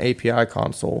drums through an API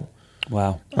console.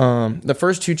 Wow. The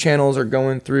first 2 channels are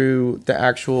going through the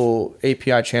actual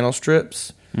API channel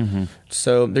strips. Mm-hmm.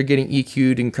 So they're getting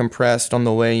EQ'd and compressed on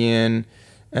the way in.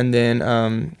 And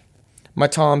then my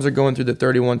toms are going through the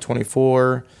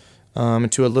 3124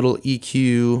 into a little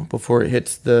EQ before it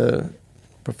hits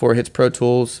Pro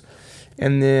Tools.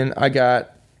 And then I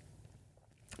got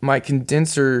my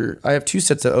condenser. I have 2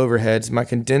 sets of overheads. My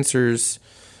condensers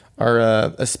are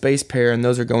a space pair, and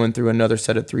those are going through another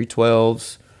set of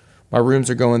 312s. My rooms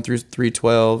are going through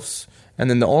 312s. And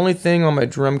then the only thing on my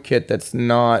drum kit that's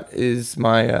not is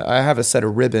I have a set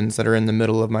of ribbons that are in the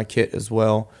middle of my kit as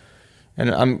well.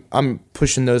 And I'm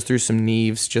pushing those through some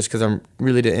Neves just because I'm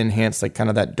really to enhance like kind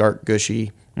of that dark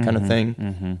gushy kind of thing.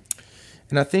 Mm-hmm.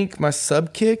 And I think my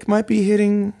sub kick might be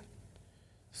hitting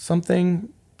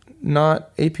something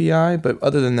not API, but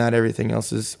other than that, everything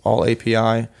else is all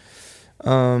API.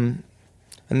 And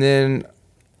then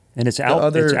it's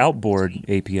outboard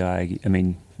API. I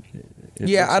mean,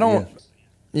 I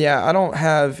don't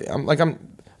have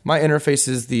my interface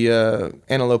is the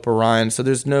Antelope Orion, so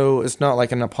it's not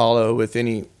like an Apollo with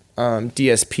any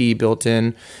DSP built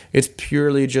in. It's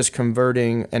purely just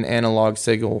converting an analog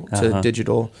signal to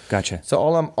digital. Gotcha. So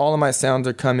all of my sounds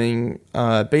are coming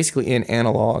basically in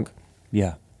analog.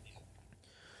 Yeah.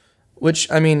 Which,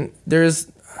 I mean,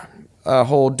 there's a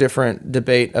whole different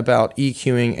debate about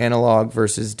EQing analog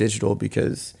versus digital,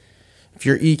 because if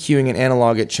you're EQing an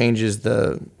analog, it changes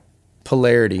the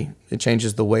polarity. It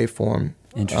changes the waveform.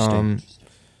 Interesting.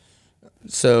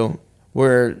 So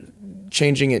where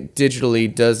changing it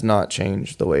digitally does not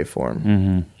change the waveform.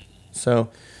 Mm-hmm. So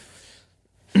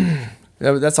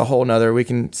that's a whole nother. We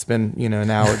can spend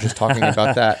an hour just talking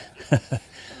about that.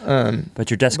 But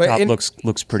your desktop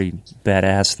looks pretty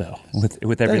badass though,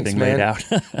 with everything laid out.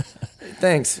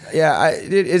 Thanks. Yeah,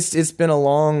 it's been a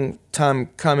long time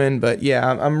coming, but yeah,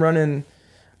 I'm running.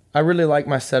 I really like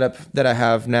my setup that I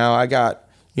have now. I got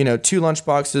 2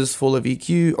 lunchboxes full of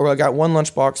EQ, or I got 1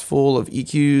 lunchbox full of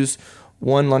EQs,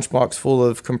 1 lunchbox full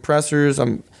of compressors.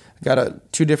 I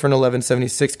got 2 different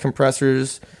 1176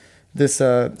 compressors. This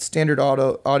standard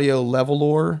audio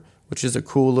Levelor, which is a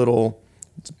cool little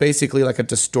basically like a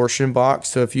distortion box.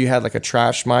 So if you had like a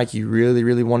trash mic, you really,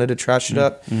 really wanted to trash it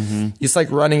up, it's like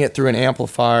running it through an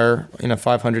amplifier in a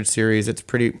 500 series. It's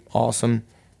pretty awesome.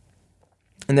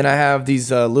 And then I have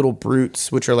these little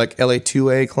Brutes, which are like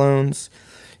LA2A clones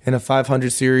in a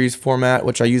 500 series format,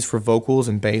 which I use for vocals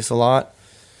and bass a lot.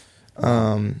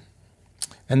 And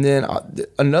then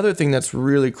another thing that's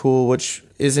really cool, which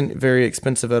isn't very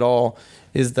expensive at all,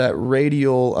 is that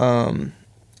radial,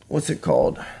 what's it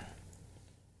called?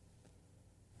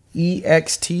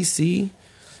 EXTC.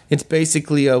 It's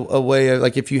basically a way of,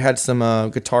 like, if you had some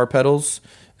guitar pedals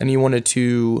and you wanted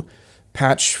to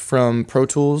patch from Pro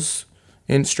Tools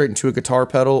in straight into a guitar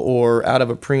pedal, or out of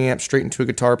a preamp straight into a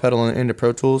guitar pedal and into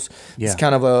Pro Tools. Yeah. It's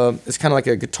kind of like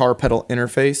a guitar pedal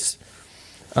interface.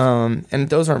 And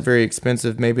those aren't very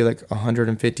expensive, maybe like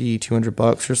 $150,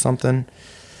 $200 or something.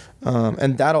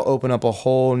 And that'll open up a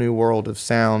whole new world of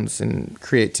sounds and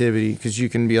creativity, because you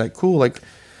can be like, cool, like,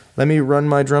 let me run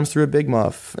my drums through a Big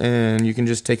Muff, and you can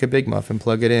just take a Big Muff and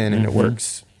plug it in, and it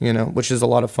works, which is a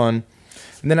lot of fun.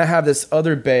 And then I have this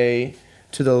other bay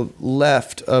to the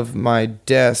left of my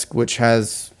desk, which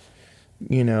has,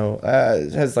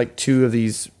 has like two of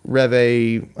these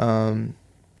Rev-A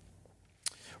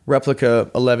replica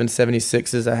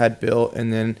 1176s I had built,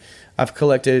 and then I've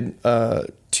collected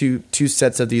two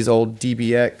sets of these old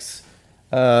DBX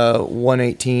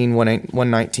 118,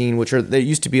 119, they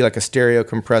used to be like a stereo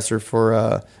compressor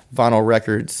for vinyl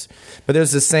records, but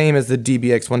there's the same as the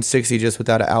DBX 160, just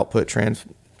without an output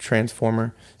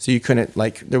transformer. So you couldn't,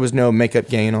 like, there was no makeup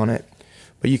gain on it,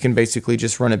 but you can basically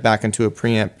just run it back into a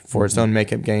preamp for its own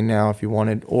makeup gain now if you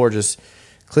wanted, or just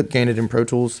clip gain it in Pro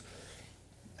Tools.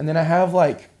 And then I have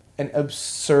like an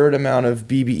absurd amount of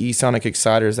BBE sonic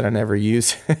exciters that I never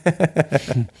use.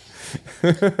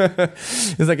 It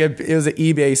was an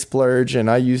eBay splurge, and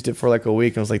I used it for like a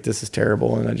week and I was like, this is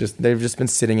terrible, and they've just been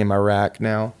sitting in my rack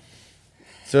now.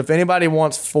 So if anybody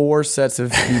wants 4 sets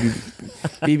of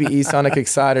BBE sonic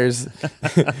exciters,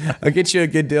 I'll get you a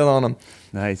good deal on them.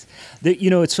 Nice.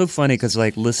 It's so funny because,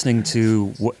 like, listening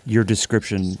to your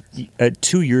description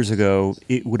 2 years ago,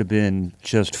 it would have been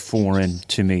just foreign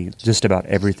to me, just about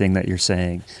everything that you're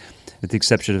saying, with the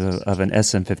exception of an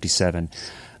SM57.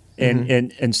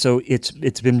 And so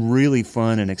it's been really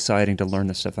fun and exciting to learn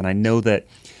this stuff. And I know that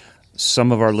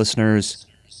some of our listeners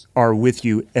are with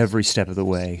you every step of the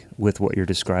way with what you're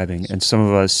describing. And some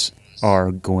of us are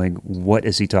going, what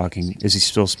is he talking? Is he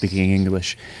still speaking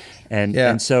English?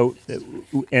 And so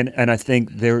I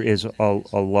think there is a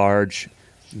large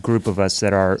group of us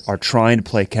that are trying to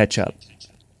play catch up.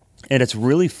 And it's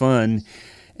really fun,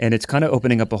 and it's kind of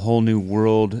opening up a whole new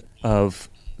world of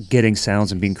getting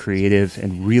sounds and being creative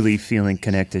and really feeling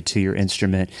connected to your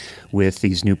instrument with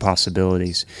these new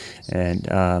possibilities. And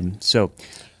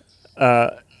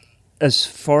as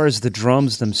far as the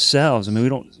drums themselves, I mean, we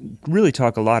don't really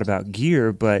talk a lot about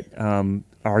gear, but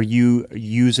are you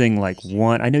using like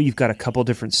one? I know you've got a couple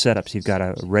different setups. You've got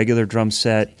a regular drum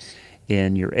set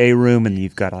in your A room, and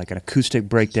you've got like an acoustic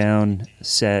breakdown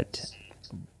set.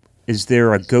 Is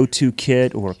there a go-to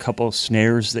kit or a couple of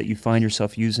snares that you find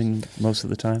yourself using most of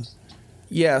the time?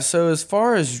 Yeah, so as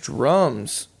far as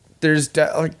drums, there's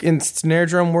like in snare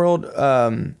drum world,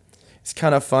 it's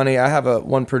kind of funny. I have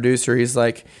one producer. He's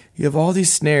like, you have all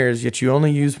these snares, yet you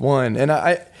only use one. And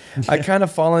I kind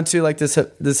of fall into like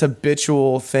this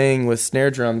habitual thing with snare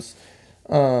drums.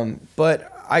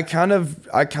 But I call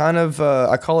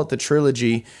it the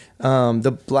trilogy.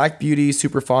 The Black Beauty,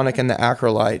 Superphonic, and the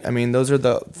Acrolite. I mean, those are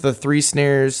the 3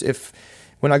 snares.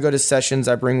 When I go to sessions,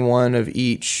 I bring one of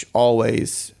each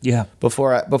always. Yeah.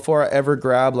 Before I ever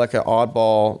grab like an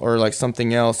oddball or like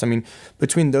something else. I mean,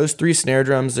 between those 3 snare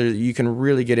drums, you can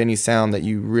really get any sound that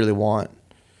you really want.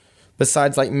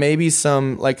 Besides, like, maybe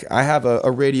some, like, I have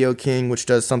a Radio King, which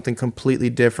does something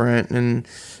completely different, and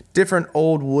different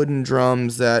old wooden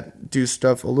drums that do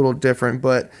stuff a little different.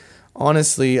 But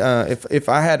honestly, if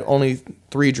I had only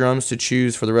 3 drums to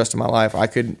choose for the rest of my life, I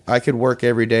could work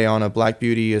every day on a Black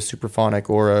Beauty, a Superphonic,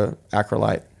 or a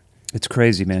Acrolite. It's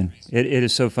crazy, man. It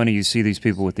is so funny. You see these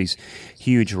people with these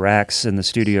huge racks in the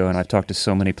studio, and I've talked to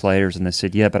so many players, and they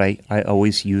said, yeah, but I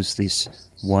always use these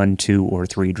 1, 2, or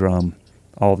 3 drum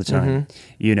all the time,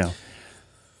 Yeah,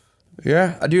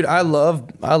 dude, I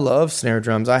love snare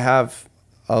drums. I have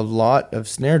a lot of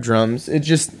snare drums. It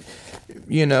just,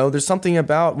 there's something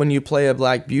about when you play a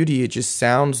Black Beauty, it just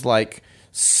sounds like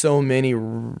so many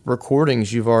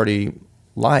recordings you've already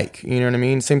like. You know what I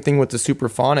mean? Same thing with the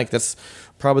Superphonic. That's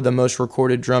probably the most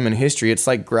recorded drum in history. It's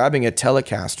like grabbing a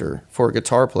Telecaster for a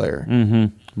guitar player.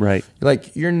 Mm-hmm. Right.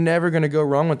 Like, you're never going to go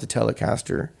wrong with the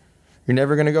Telecaster. You're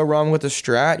never going to go wrong with a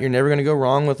Strat. You're never going to go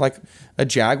wrong with like a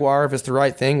Jaguar if it's the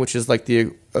right thing, which is like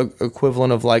the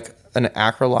equivalent of like an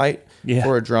Acrolite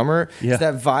for a drummer. Yeah. It's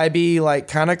that vibey, like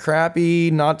kind of crappy,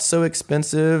 not so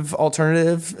expensive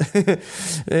alternative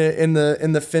in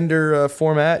the Fender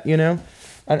format, you know?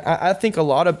 And I think a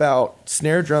lot about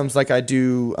snare drums like I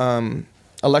do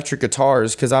electric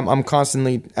guitars, because I'm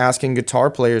constantly asking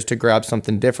guitar players to grab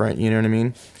something different, you know what I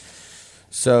mean?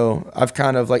 So I've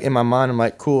kind of like in my mind, I'm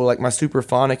like, cool, like my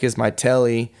Superphonic is my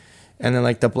Tele, and then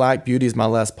like the Black Beauty is my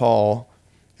Les Paul,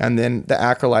 and then the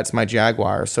Acrolite's my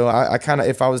Jaguar. So I kind of,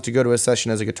 if I was to go to a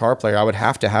session as a guitar player, I would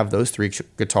have to have those three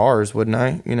guitars, wouldn't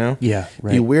I? You know? Yeah,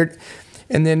 right. Be weird.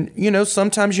 And then, you know,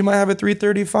 sometimes you might have a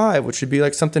 335, which would be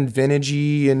like something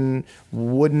vintagey and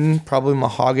wooden, probably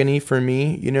mahogany for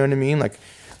me. You know what I mean? Like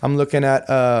I'm looking at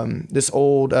this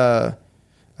old...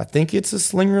 I think it's a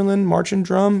Slingerland marching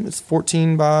drum. It's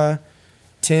 14 by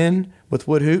 10 with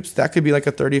wood hoops. That could be like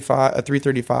a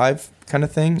 335 kind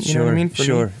of thing. You know what I mean?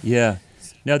 For me. Yeah.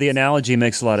 No, the analogy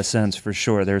makes a lot of sense for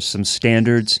sure. There's some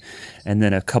standards and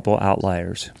then a couple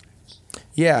outliers.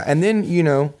 Yeah, and then, you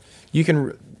know, you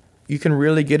can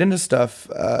really get into stuff.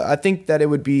 I think that it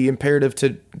would be imperative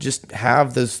to just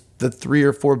have the 3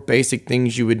 or 4 basic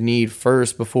things you would need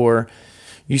first before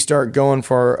you start going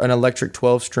for an electric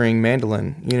 12-string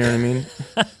mandolin. You know what I mean?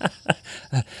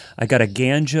 I got a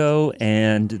Ganjo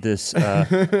and this...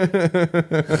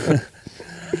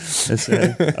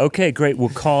 okay, great. We'll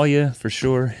call you for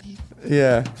sure.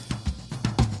 Yeah.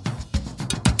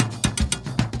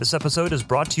 This episode is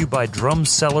brought to you by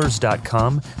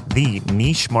Drumsellers.com, the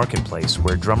niche marketplace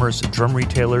where drummers, drum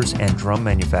retailers, and drum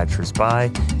manufacturers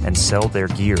buy and sell their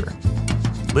gear.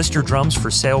 List your drums for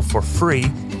sale for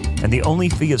free, and the only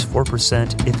fee is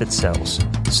 4% if it sells.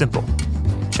 Simple.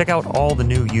 Check out all the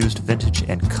new used vintage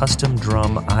and custom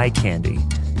drum eye candy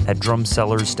at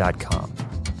Drumsellers.com.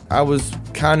 I was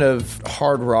kind of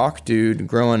hard rock dude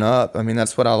growing up. I mean,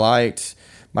 that's what I liked.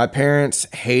 My parents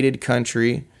hated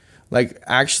country. Like,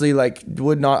 actually, like,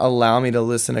 would not allow me to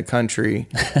listen to country.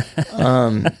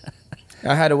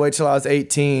 I had to wait till I was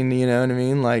 18, you know what I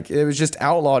mean? Like, it was just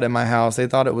outlawed in my house. They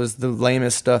thought it was the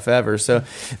lamest stuff ever. So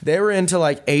they were into,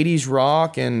 like, 80s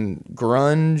rock and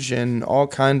grunge and all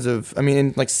kinds of, I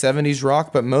mean, like 70s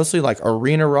rock, but mostly, like,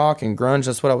 arena rock and grunge.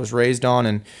 That's what I was raised on.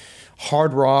 And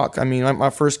hard rock. I mean,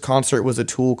 my first concert was a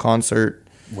Tool concert.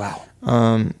 Wow.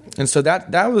 And so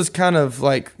that was kind of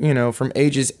like, you know, from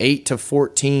ages 8 to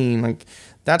 14, like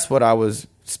that's what I was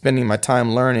spending my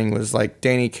time learning was like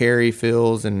Danny Carey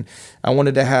fills, and I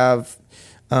wanted to have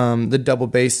the double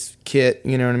bass kit,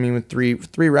 you know what I mean, with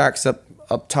three racks up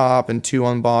top and 2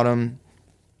 on bottom.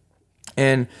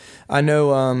 And I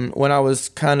know when I was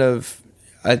kind of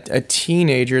a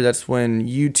teenager, that's when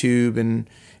YouTube and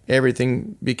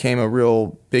everything became a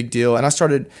real big deal, and I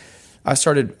started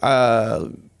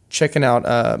checking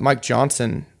out Mike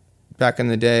Johnson back in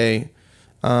the day,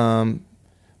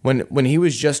 when he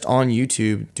was just on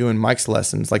YouTube doing Mike's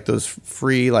lessons, like those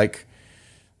free like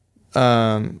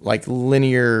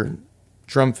linear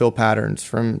drum fill patterns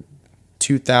from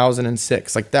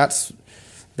 2006. Like that's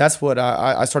what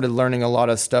I started learning a lot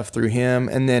of stuff through him,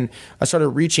 and then I started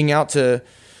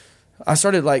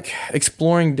like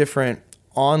exploring different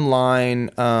online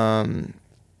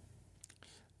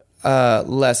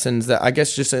lessons that I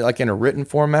guess just like in a written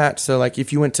format. So like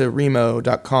if you went to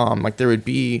remo.com, like there would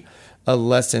be a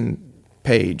lesson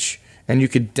page and you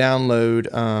could download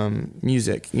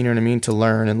music, you know what I mean, to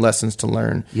learn, and lessons to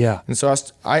learn. Yeah. And so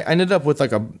I ended up with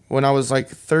like when I was like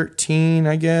 13,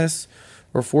 I guess,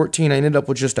 or 14, I ended up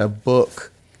with just a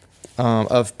book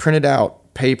of printed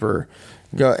out paper.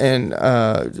 And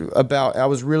I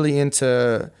was really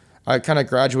into, I kind of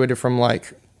graduated from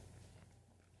like,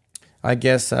 I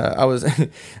guess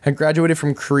I graduated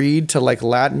from Creed to like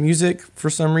Latin music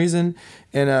for some reason,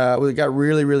 and we got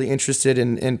really, really interested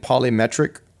in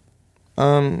polymetric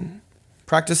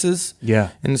practices. Yeah.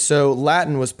 And so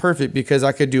Latin was perfect because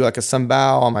I could do like a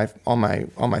sambal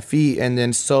on my feet and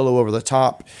then solo over the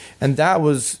top. And that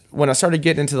was when I started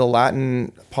getting into the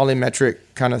Latin polymetric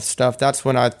kind of stuff. That's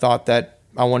when I thought that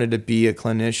I wanted to be a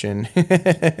clinician,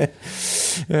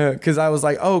 because I was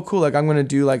like, oh, cool. Like I'm going to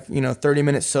do like,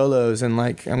 30-minute solos, and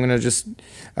like, I'm going to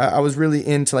I was really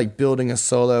into like building a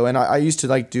solo. And I used to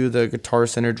like do the Guitar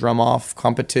Center drum off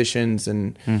competitions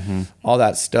and all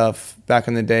that stuff back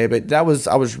in the day. But I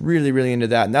was really, really into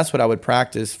that. And that's what I would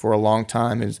practice for a long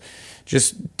time, is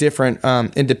just different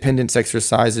independence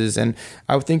exercises. And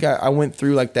I think I went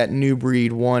through like that New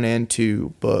Breed 1 and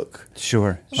 2 book.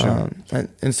 Sure.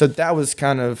 And so that was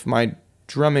kind of my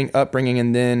drumming upbringing.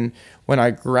 And then when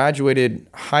I graduated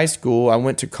high school, I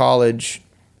went to college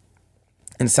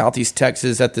in Southeast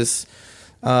Texas at this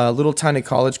little tiny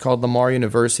college called Lamar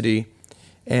University,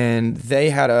 and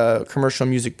they had a commercial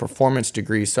music performance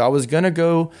degree. So I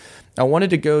wanted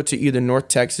to go to either North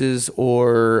Texas,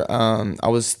 or I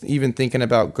was even thinking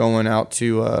about going out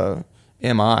to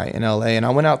MI in LA. And I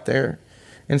went out there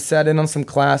and sat in on some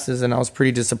classes, and I was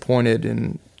pretty disappointed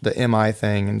in the MI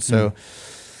thing. And so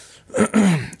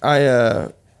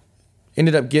I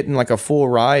ended up getting like a full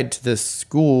ride to this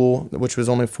school, which was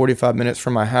only 45 minutes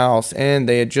from my house. And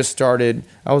they had just started,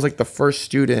 I was like the first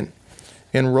student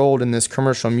enrolled in this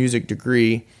commercial music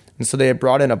degree. And so they had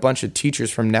brought in a bunch of teachers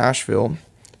from Nashville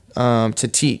to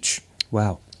teach.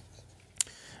 Wow.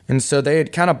 And so they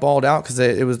had kind of balled out because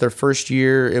it was their first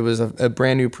year. It was a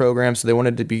brand new program, so they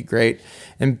wanted to be great.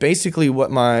 And basically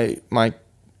what my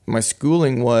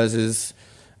schooling is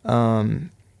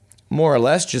more or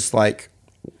less just like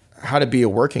how to be a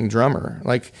working drummer.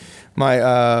 Like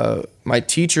my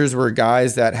teachers were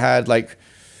guys that had like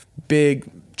big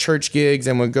church gigs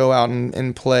and would go out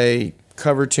and play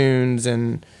cover tunes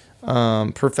and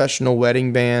professional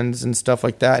wedding bands and stuff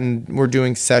like that, and we're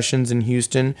doing sessions in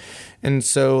Houston. And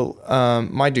so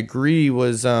my degree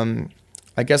was,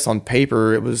 I guess on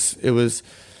paper, it was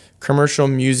commercial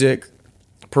music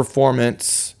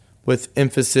performance with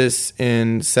emphasis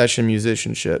in session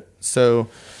musicianship. So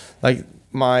like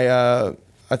I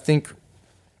think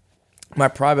my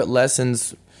private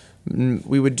lessons,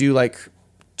 we would do like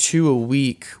 2 a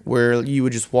week, where you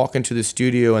would just walk into the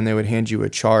studio and they would hand you a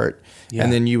chart,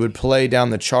 and then you would play down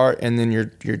the chart, and then your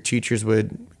teachers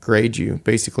would grade you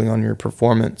basically on your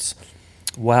performance.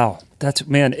 Wow, that's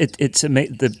it's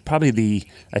probably the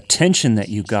attention that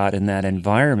you got in that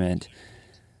environment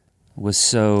was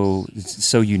so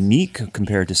unique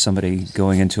compared to somebody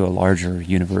going into a larger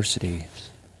university.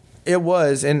 It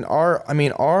was, and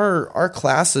our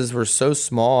classes were so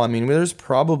small. I mean, there's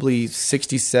probably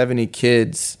 60, 70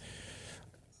 kids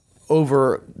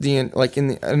over in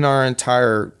our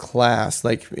entire class,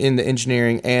 like in the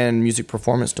engineering and music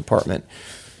performance department.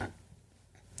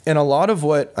 And a lot of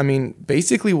what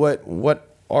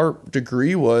our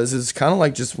degree is kind of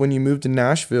like just when you move to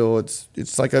Nashville,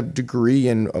 it's like a degree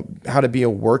in how to be a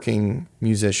working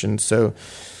musician. So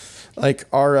like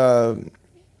our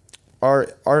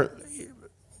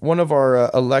one of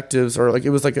our electives, or like it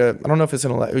was like I don't know if it's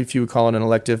if you would call it an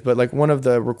elective, but like one of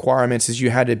the requirements is you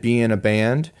had to be in a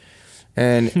band,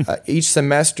 and each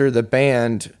semester the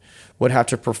band would have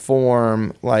to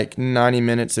perform like 90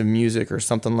 minutes of music or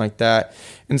something like that.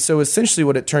 And so essentially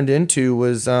what it turned into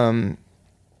was,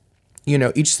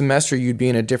 each semester you'd be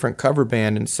in a different cover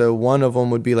band. And so one of them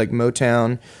would be like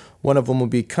Motown, one of them would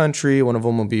be country, one of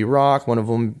them would be rock, one of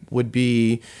them would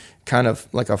be kind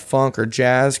of like a funk or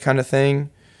jazz kind of thing.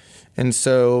 And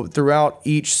so throughout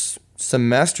each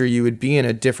semester you would be in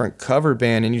a different cover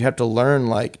band, and you'd have to learn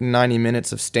like 90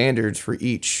 minutes of standards for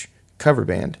each cover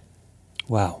band.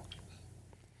 Wow.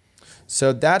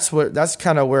 So that's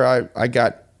kind of where I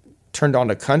got turned on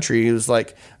to country. It was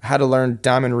like I had to learn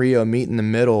Diamond Rio, Meet in the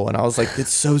Middle, and I was like,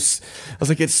 it's so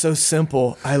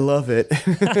simple. I love it.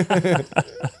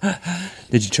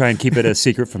 Did you try and keep it a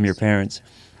secret from your parents?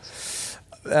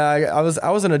 I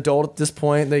was an adult at this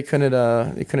point. They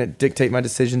couldn't dictate my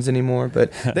decisions anymore.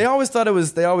 But they always thought it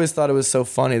was so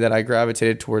funny that I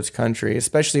gravitated towards country,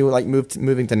 especially like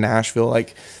moving to Nashville.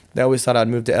 Like they always thought I'd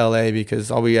move to LA because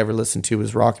all we ever listened to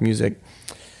was rock music.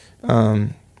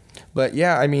 But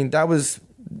yeah, I mean, that was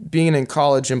being in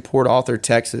college in Port Arthur,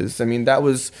 Texas. I mean, that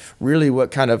was really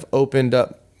what kind of opened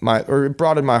up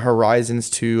broadened my horizons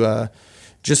to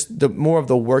just the more of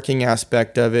the working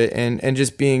aspect of it, and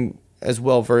just being as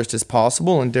well versed as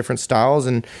possible in different styles,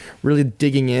 and really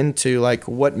digging into like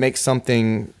what makes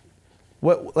something,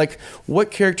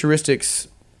 what characteristics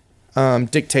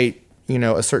dictate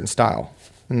a certain style,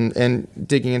 and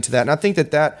digging into that. And I think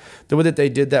that the way that they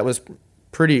did that was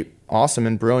pretty awesome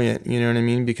and brilliant. You know what I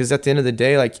mean? Because at the end of the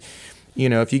day, like,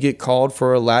 if you get called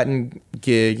for a Latin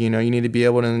gig, you need to be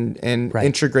able to right.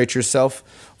 integrate yourself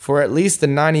for at least the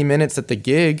 90 minutes at the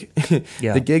gig.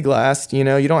 Yeah. The gig lasts. You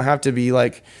don't have to be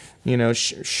like,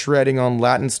 shredding on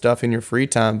Latin stuff in your free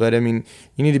time, but I mean,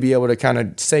 you need to be able to kind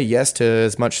of say yes to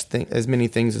as many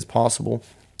things as possible.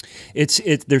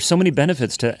 There's so many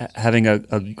benefits to having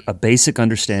a basic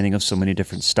understanding of so many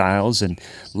different styles, and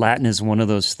Latin is one of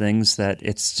those things that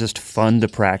it's just fun to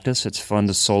practice. It's fun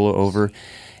to solo over,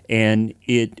 and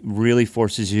it really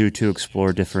forces you to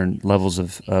explore different levels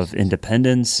of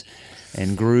independence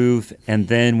and groove. And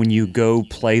then when you go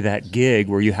play that gig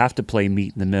where you have to play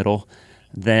Meet in the Middle,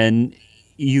 then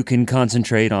you can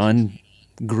concentrate on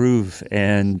groove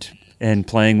and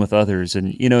playing with others.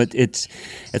 And it's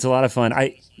a lot of fun.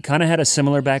 kind of had a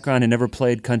similar background. I never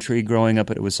played country growing up,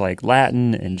 but it was like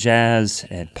Latin and jazz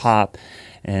and pop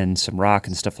and some rock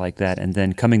and stuff like that. And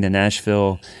then coming to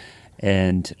Nashville,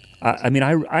 and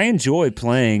I enjoy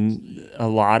playing a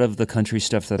lot of the country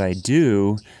stuff that I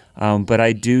do, but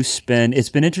I do spend. It's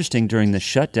been interesting during the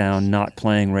shutdown, not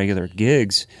playing regular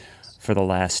gigs for the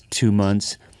last 2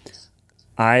 months.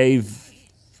 I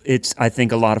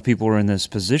think a lot of people are in this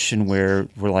position where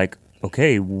we're like,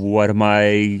 okay,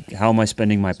 how am I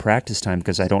spending my practice time?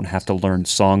 Because I don't have to learn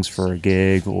songs for a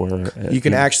gig, or you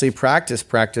can actually practice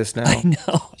now. I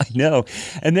know.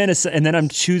 And then I'm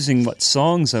choosing what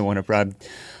songs I want to grab.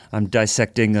 I'm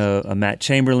dissecting a Matt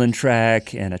Chamberlain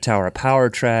track and a Tower of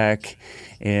Power track,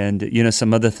 and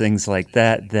some other things like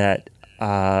that.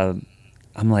 I'm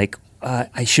like,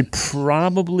 I should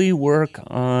probably work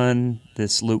on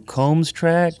this Luke Combs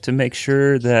track to make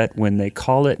sure that when they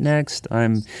call it next,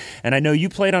 and I know you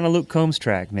played on a Luke Combs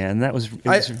track, man. I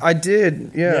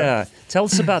did, yeah. Yeah. Tell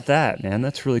us about that, man.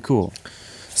 That's really cool.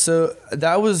 So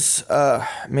that was,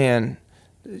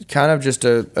 kind of just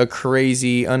a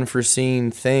crazy,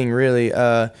 unforeseen thing, really.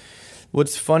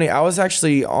 What's funny, I was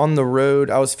actually on the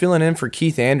road. I was filling in for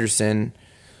Keith Anderson.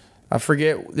 I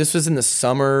forget, this was in the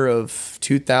summer of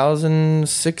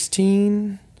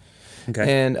 2016.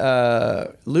 Okay. And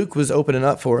Luke was opening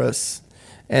up for us.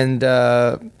 And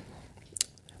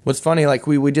what's funny, like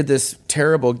we did this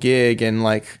terrible gig, and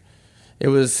like it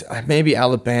was maybe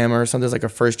Alabama or something. It was like a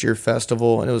first-year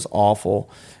festival, and it was awful.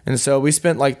 And so we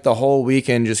spent like the whole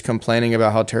weekend just complaining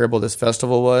about how terrible this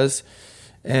festival was.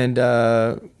 And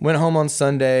went home on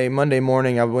Sunday. Monday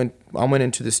morning, I went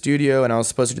into the studio, and I was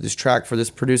supposed to do this track for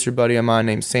this producer buddy of mine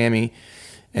named Sammy.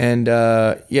 And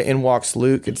in walks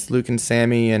Luke. It's Luke and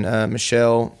Sammy and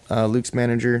Michelle, Luke's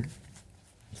manager.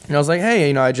 And I was like,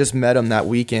 hey, I just met him that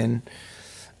weekend.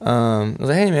 I was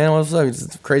like, hey man, what's up?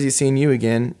 It's crazy seeing you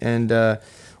again. And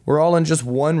we're all in just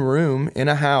one room in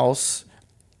a house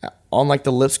on like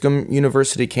the Lipscomb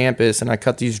University campus, and I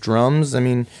cut these drums.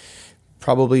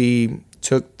 Probably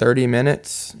took 30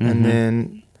 minutes, and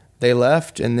then they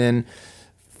left. And then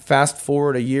fast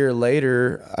forward a year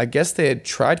later, I guess they had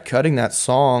tried cutting that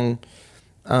song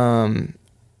on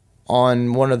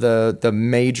one of the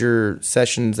major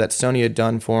sessions that Sony had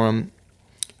done for them.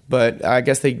 But I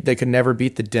guess they could never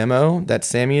beat the demo that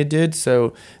Sammy did,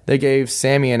 so they gave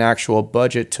Sammy an actual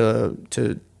budget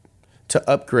to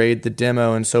upgrade the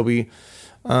demo. And so we,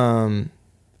 I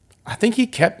think he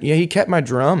kept my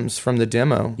drums from the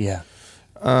demo. Yeah.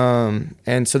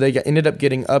 And so they ended up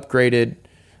getting upgraded,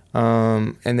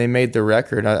 and they made the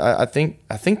record. I think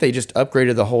they just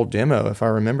upgraded the whole demo, if I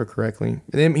remember correctly.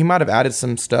 He might have added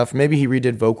some stuff. Maybe he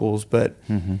redid vocals, but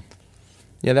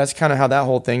yeah, that's kind of how that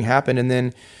whole thing happened. And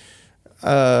then,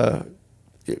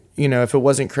 if it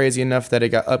wasn't crazy enough that it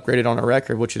got upgraded on a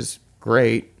record, which is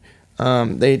great,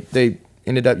 they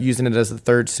ended up using it as the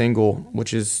third single,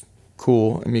 which is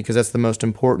cool. Because that's the most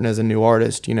important as a new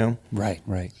artist, Right.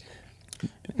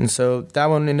 And so that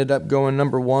one ended up going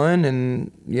number one,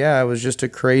 and yeah, it was just a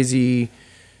crazy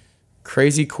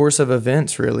course of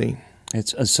events, really.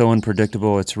 It's so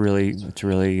unpredictable. It's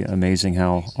really amazing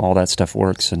how all that stuff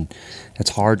works, and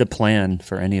it's hard to plan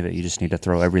for any of it. You just need to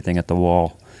throw everything at the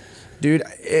wall. Dude,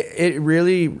 it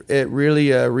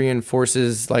really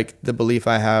reinforces like the belief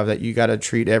I have that you got to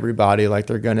treat everybody like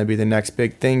they're going to be the next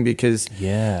big thing, because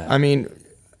in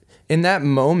that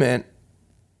moment,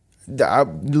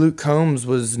 Luke Combs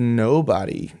was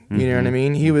nobody. You know what I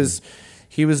mean? He was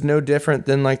no different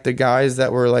than like the guys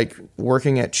that were like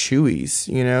working at Chewy's,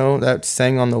 that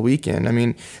sang on the weekend. I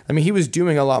mean, he was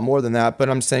doing a lot more than that, but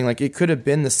I'm saying like it could have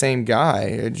been the same guy.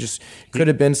 It just could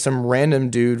have been some random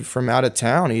dude from out of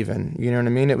town even. You know what I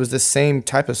mean? It was the same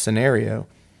type of scenario.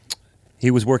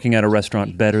 He was working at a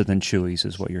restaurant better than Chewy's,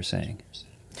 is what you're saying.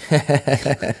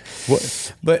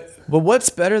 But what's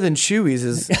better than Chewy's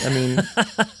is,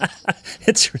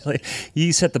 it's really,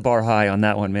 you set the bar high on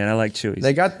that one, man. I like Chewy's.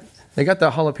 They got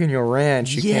the jalapeno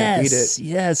ranch. You can't beat it.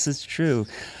 Yes, it's true.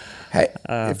 Hey,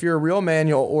 if you're a real man,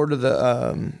 you'll order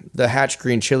the Hatch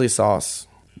green chili sauce.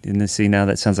 And see, now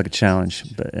that sounds like a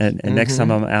challenge. But next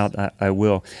time I'm out, I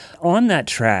will. On that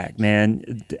track,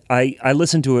 man, I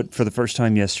listened to it for the first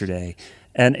time yesterday,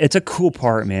 and it's a cool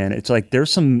part, man. It's like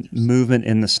there's some movement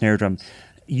in the snare drum.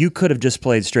 You could have just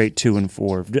played straight 2 and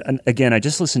 4. And again, I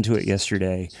just listened to it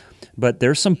yesterday, but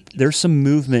there's some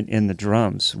movement in the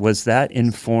drums. Was that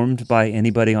informed by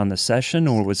anybody on the session,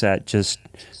 or was that just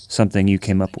something you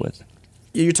came up with?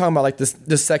 You're talking about like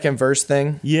this second verse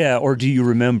thing? Yeah, or do you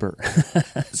remember?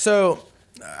 So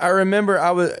I remember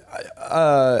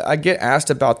I get asked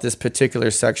about this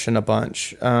particular section a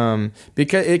bunch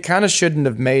because it kind of shouldn't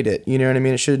have made it. You know what I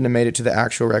mean? It shouldn't have made it to the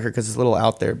actual record because it's a little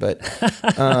out there. But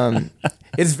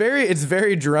it's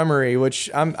very drummery, which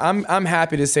I'm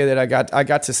happy to say that I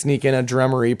got to sneak in a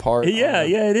drummery part. Yeah,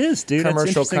 it is, dude.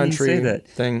 Commercial That's interesting country you say that.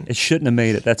 thing. It shouldn't have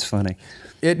made it. That's funny.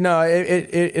 It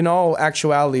in all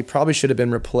actuality probably should have been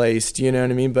replaced, you know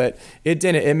what I mean? But it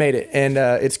didn't. It made it, and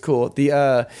it's cool.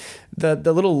 The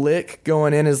little lick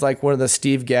going in is like one of the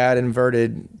Steve Gadd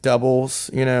inverted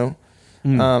doubles, you know.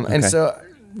 Okay. And so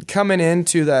coming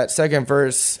into that second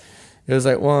verse, it was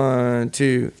like 1,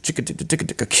 2,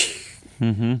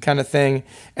 kind of thing,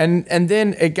 and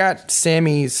then it got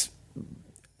Sammy's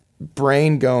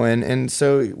brain going, and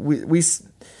so we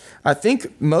I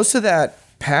think most of that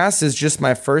pass is just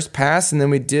my first pass, and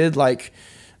then we did like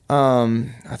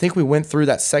I think we went through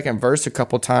that second verse a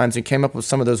couple times and came up with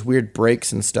some of those weird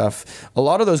breaks and stuff. A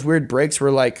lot of those weird breaks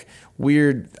were like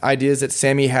weird ideas that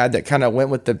Sammy had that kind of went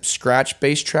with the scratch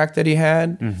bass track that he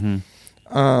had.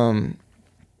 And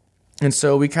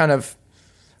so we kind of,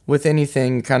 with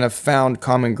anything, kind of found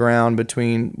common ground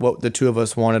between what the two of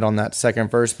us wanted on that second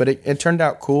verse. But it turned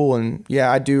out cool, and yeah,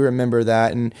 I do remember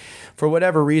that. And for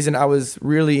whatever reason, I was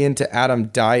really into Adam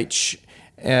Deitch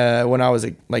when I was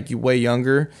like way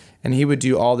younger, and he would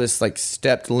do all this like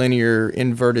stepped linear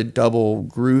inverted double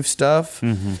groove stuff.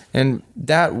 And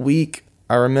that week,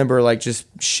 I remember like just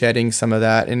shedding some of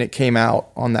that, and it came out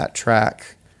on that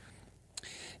track.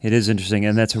 It is interesting,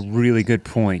 and that's a really good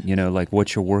point. You know, like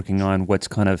what you're working on, what's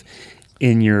kind of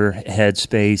in your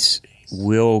headspace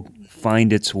will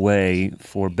find its way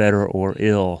for better or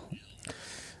ill.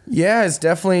 Yeah, it's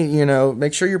definitely, you know,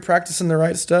 make sure you're practicing the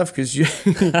right stuff because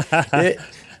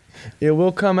it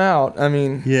will come out. I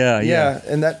mean, yeah,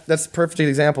 and that's a perfect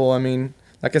example. I mean,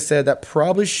 like I said, that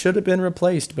probably should have been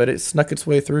replaced, but it snuck its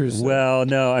way through. So. Well,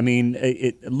 no, I mean,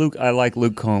 Luke. I like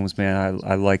Luke Combs, man.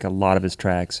 I like a lot of his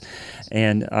tracks,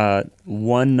 and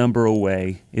 "One Number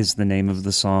Away" is the name of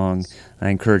the song. I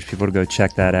encourage people to go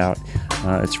check that out.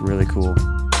 It's really cool.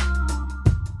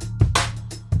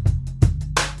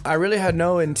 I really had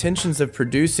no intentions of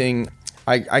producing.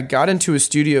 I got into a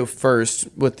studio first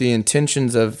with the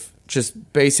intentions of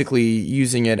just basically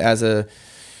using it as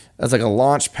like a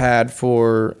launch pad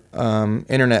for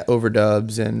internet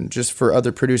overdubs and just for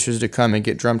other producers to come and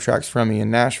get drum tracks from me in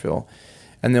Nashville.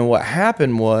 And then what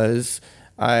happened was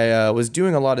I was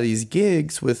doing a lot of these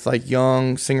gigs with like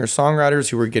young singer-songwriters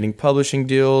who were getting publishing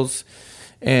deals.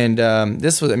 And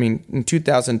this was, I mean, in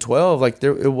 2012, like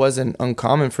it wasn't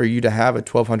uncommon for you to have a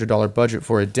 $1,200 budget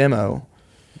for a demo.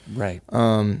 Right.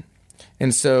 And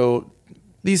so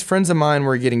these friends of mine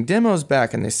were getting demos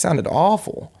back, and they sounded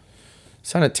awful.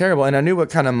 Sounded terrible. And I knew what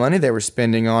kind of money they were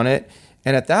spending on it.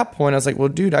 And at that point, I was like, well,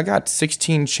 dude, I got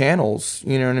 16 channels,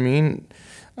 you know what I mean?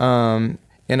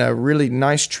 In a really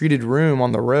nice treated room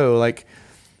on the road. Like,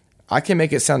 I can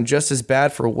make it sound just as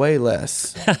bad for way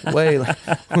less. Way less.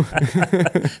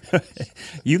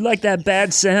 You like that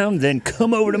bad sound? Then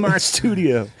come over to my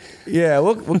studio. Yeah,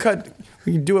 we'll cut.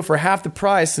 We can do it for half the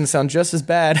price and sound just as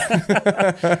bad.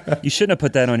 You shouldn't have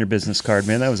put that on your business card,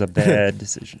 man. That was a bad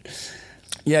decision.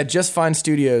 Yeah, Just Fine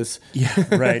Studios.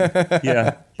 Yeah, right.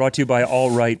 Yeah, brought to you by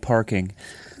All Right Parking.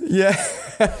 Yeah.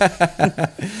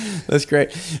 That's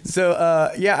great.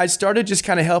 So, yeah, I started just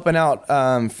kind of helping out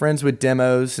friends with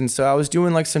demos. And so I was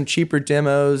doing like some cheaper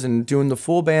demos and doing the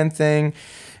full band thing.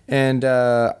 And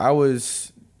I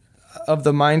was of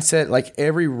the mindset like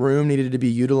every room needed to be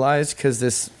utilized because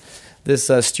this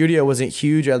studio wasn't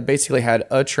huge. I basically had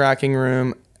a tracking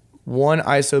room, one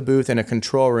ISO booth, and a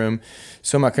control room.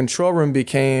 So my control room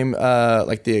became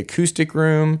like the acoustic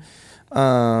room,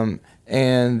 and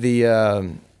the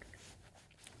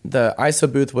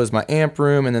ISO booth was my amp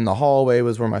room, and then the hallway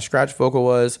was where my scratch vocal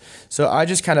was. So I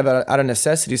just kind of out of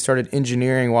necessity started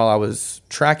engineering while I was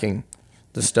tracking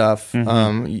the stuff,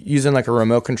 using like a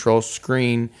remote control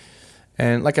screen.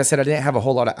 And like I said, I didn't have a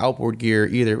whole lot of outboard gear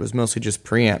either. It was mostly just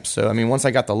preamps. So, I mean, once I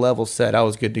got the level set, I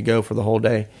was good to go for the whole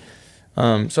day.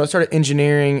 So I started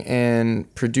engineering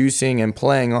and producing and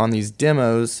playing on these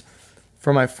demos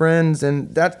for my friends.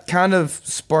 And that kind of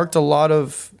sparked a lot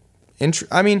of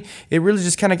interest. I mean, it really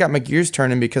just kind of got my gears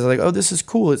turning because I was like, oh, this is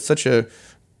cool. It's such a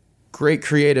great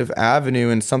creative avenue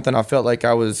and something I felt like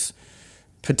I was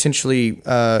potentially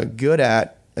good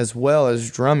at as well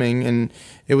as drumming. And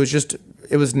it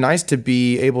was nice to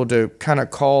be able to kind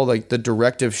of call like the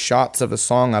directive shots of a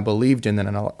song I believed in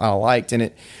and I liked.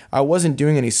 And I wasn't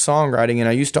doing any songwriting, and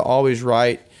I used to always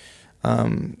write,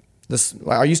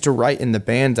 I used to write in the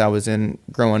bands I was in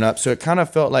growing up, so it kind of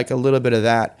felt like a little bit of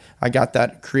that. I got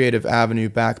that creative avenue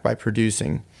back by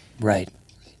producing. Right.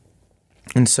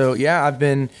 And so, yeah, I've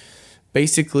been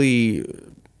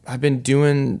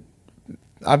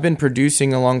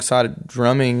producing alongside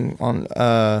drumming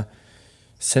on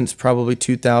since probably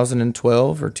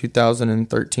 2012 or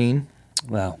 2013.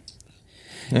 Wow.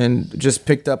 And just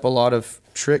picked up a lot of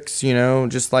tricks,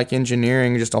 just like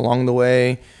engineering, just along the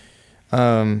way.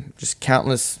 Just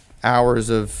countless hours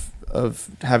of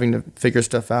having to figure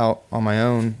stuff out on my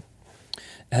own.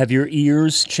 Have your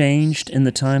ears changed in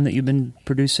the time that you've been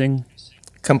producing?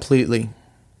 Completely.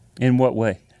 In what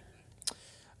way?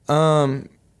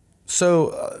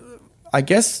 So I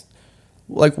guess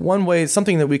like one way,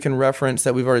 something that we can reference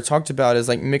that we've already talked about is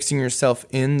like mixing yourself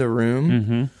in the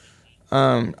room.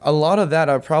 Mm-hmm. A lot of that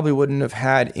I probably wouldn't have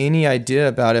had any idea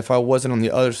about if I wasn't on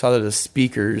the other side of the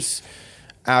speakers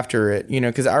after it,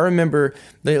 because I remember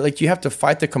you have to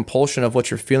fight the compulsion of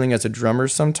what you're feeling as a drummer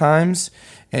sometimes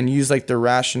and use like the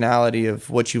rationality of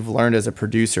what you've learned as a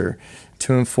producer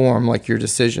to inform like your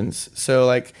decisions. So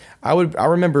like I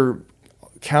remember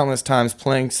countless times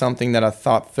playing something that I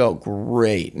thought felt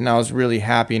great and I was really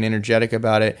happy and energetic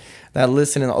about it. That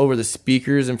listening over the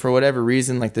speakers, and for whatever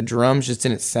reason, like the drums just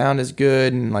didn't sound as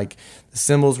good, and like the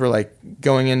cymbals were like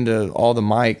going into all the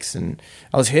mics, and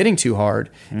I was hitting too hard,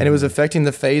 and it was affecting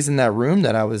the phase in that room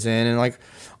that I was in. And like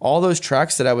all those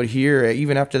tracks that I would hear,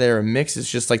 even after they were mixed, it's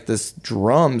just like this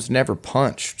drums never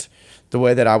punched the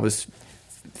way that I was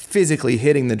physically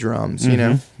hitting the drums,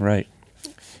 Right.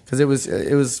 Because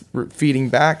it was feeding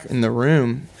back in the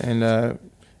room and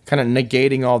kind of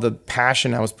negating all the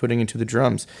passion I was putting into the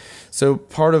drums. So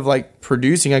part of like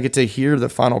producing, I get to hear the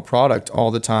final product all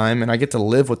the time, and I get to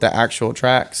live with the actual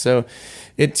track. So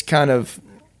it's kind of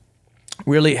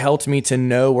really helped me to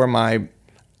know where my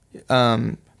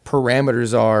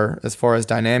parameters are as far as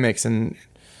dynamics and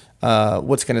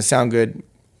what's going to sound good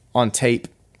on tape,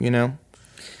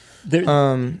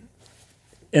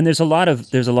 And there's a lot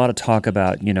of talk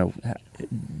about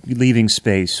leaving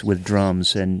space with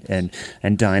drums and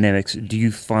dynamics. Do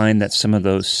you find that some of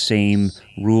those same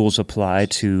rules apply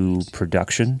to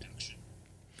production?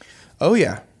 Oh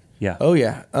yeah. Yeah. Oh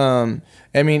yeah.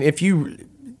 I mean,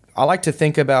 I like to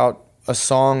think about a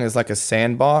song as like a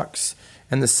sandbox,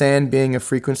 and the sand being a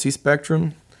frequency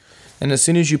spectrum. And as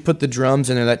soon as you put the drums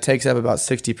in there, that takes up about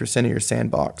 60% of your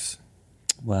sandbox.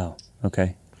 Wow.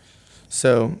 Okay.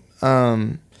 So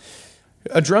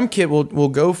a drum kit will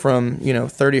go from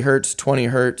 30 hertz, 20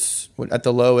 hertz at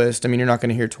the lowest. I mean, you're not going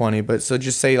to hear 20, but so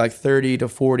just say like 30 to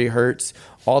 40 hertz,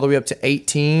 all the way up to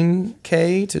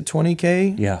 18K to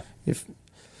 20K. Yeah.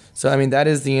 So I mean, that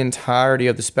is the entirety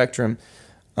of the spectrum.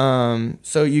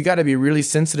 So you got to be really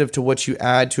sensitive to what you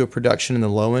add to a production in the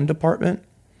low end department,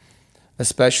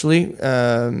 especially.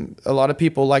 A lot of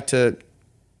people like to.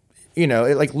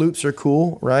 Like loops are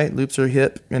cool, right? Loops are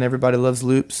hip, and everybody loves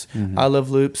loops. Mm-hmm. I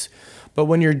love loops, but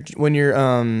when you're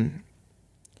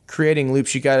creating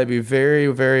loops, you got to be very,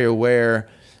 very aware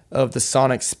of the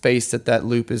sonic space that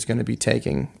loop is going to be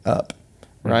taking up,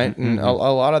 right? Mm-hmm. And a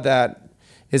lot of that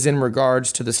is in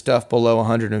regards to the stuff below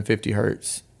 150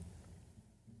 hertz.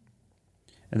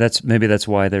 And that's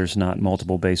why there's not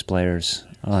multiple bass players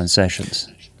on sessions.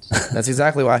 That's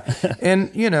exactly why, and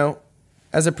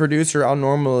as a producer, I'll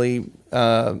normally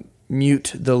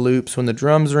mute the loops when the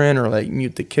drums are in, or like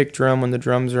mute the kick drum when the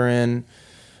drums are in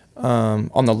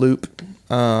on the loop,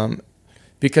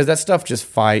 because that stuff just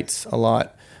fights a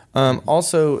lot.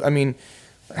 Also, I mean,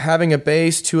 having a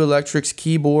bass, two electrics,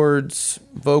 keyboards,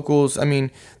 vocals. I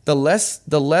mean, the less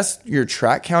your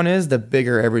track count is, the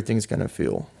bigger everything's gonna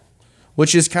feel,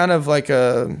 which is kind of like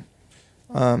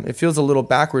it feels a little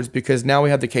backwards because now we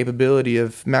have the capability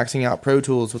of maxing out Pro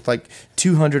Tools with like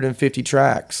 250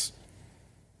 tracks.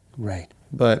 Right.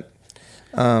 But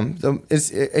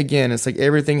it's like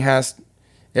everything's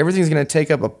going to take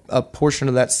up a portion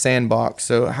of that sandbox.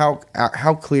 So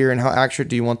how clear and how accurate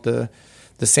do you want the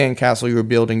sandcastle you're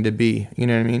building to be? You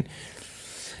know what I mean?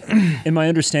 And my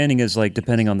understanding is, like,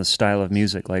 depending on the style of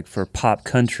music, like for pop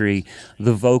country,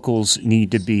 the vocals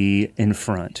need to be in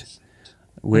front.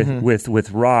 With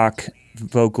rock,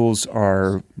 vocals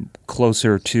are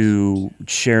closer to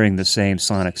sharing the same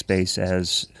sonic space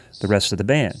as the rest of the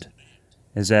band.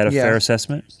 Is that a fair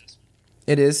assessment?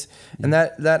 It is, and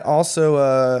that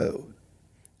also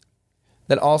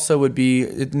would be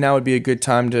a good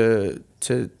time to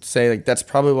say, like, that's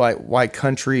probably why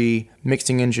country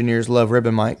mixing engineers love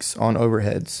ribbon mics on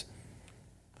overheads,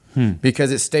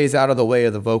 because it stays out of the way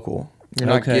of the vocal. You're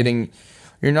not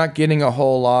getting a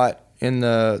whole lot in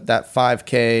that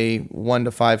 5K, 1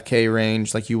 to 5K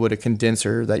range, like you would a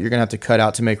condenser that you're gonna have to cut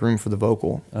out to make room for the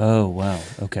vocal. Oh wow,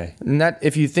 okay. And that,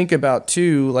 if you think about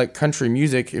too, like country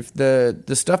music, if the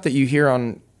stuff that you hear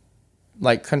on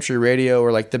like country radio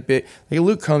or like like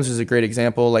Luke Combs is a great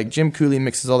example. Like Jim Cooley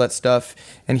mixes all that stuff,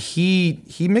 and he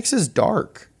mixes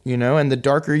dark. And the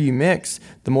darker you mix,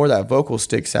 the more that vocal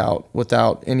sticks out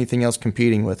without anything else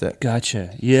competing with it.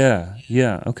 Gotcha. Yeah.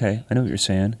 Okay, I know what you're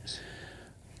saying.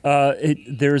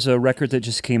 There's a record that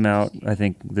just came out, I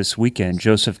think, this weekend.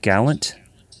 Joseph Gallant.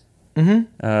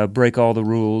 Mm-hmm. Break All the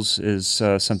Rules is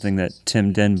something that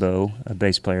Tim Denbo, a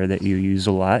bass player that you use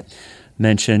a lot,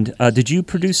 mentioned. Did you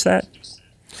produce that?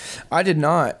 I did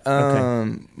not.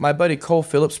 Okay. My buddy Cole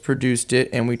Phillips produced it,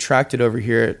 and we tracked it over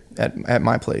here at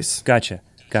my place. Gotcha.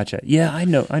 Yeah, I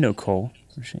know Cole.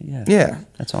 Yeah,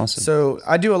 that's awesome. So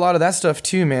I do a lot of that stuff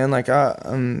too, man. Like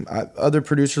other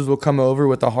producers will come over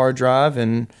with a hard drive,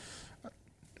 and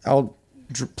I'll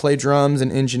play drums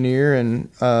and engineer and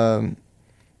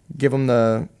give them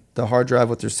the hard drive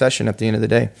with their session at the end of the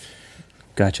day.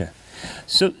 Gotcha.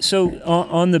 So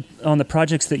on the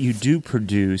projects that you do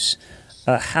produce,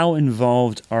 how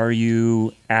involved are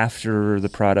you after the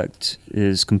product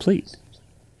is complete?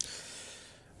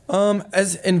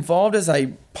 As involved as I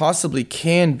possibly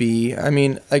can be. I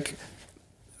mean, like,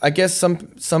 I guess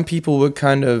some people would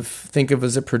kind of think of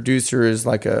as a producer as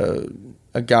like a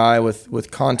guy with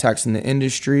contacts in the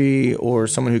industry or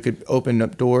someone who could open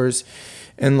up doors.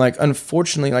 And like,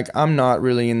 unfortunately, like I'm not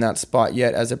really in that spot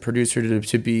yet as a producer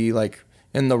to be like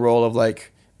in the role of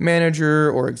like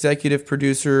manager or executive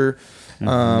producer.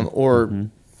 I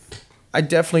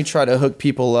definitely try to hook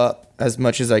people up as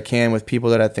much as I can with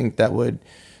people that I think that would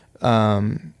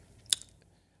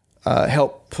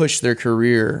help push their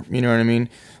career, you know what I mean?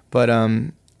 But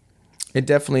it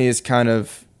definitely is kind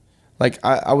of like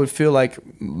I would feel like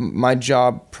my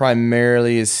job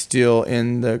primarily is still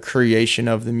in the creation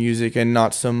of the music and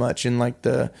not so much in like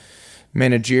the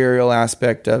managerial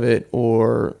aspect of it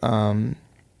or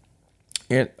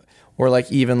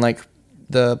like even like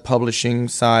the publishing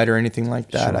side or anything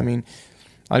like that. Sure. I mean,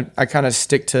 I kind of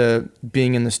stick to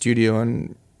being in the studio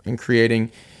and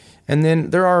creating. And then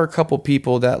there are a couple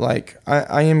people that like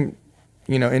I am,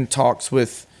 in talks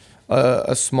with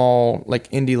a small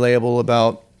like indie label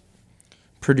about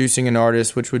producing an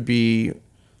artist, which would be,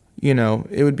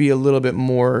 it would be a little bit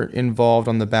more involved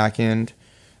on the back end.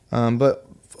 But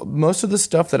most of the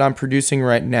stuff that I'm producing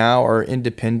right now are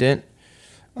independent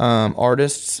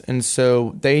artists, and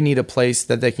so they need a place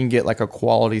that they can get like a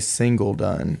quality single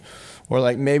done, or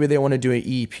like maybe they want to do an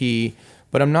EP.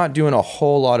 But I'm not doing a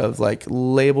whole lot of like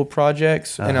label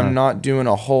projects, and I'm not doing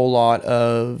a whole lot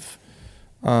of.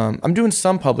 I'm doing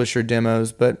some publisher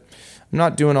demos, but I'm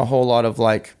not doing a whole lot of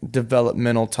like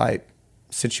developmental type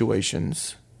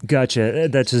situations. Gotcha.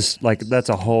 That's just like that's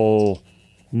a whole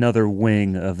another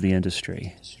wing of the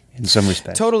industry in some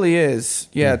respects. Totally is.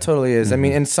 Yeah, totally is. Mm-hmm. I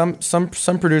mean, and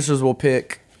some producers will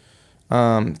pick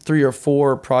 3 or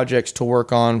 4 projects to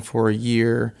work on for a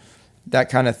year, that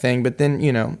kind of thing. But then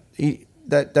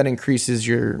that increases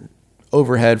your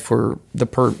overhead for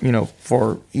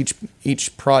for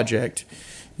each project.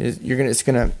 It's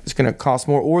gonna cost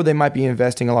more, or they might be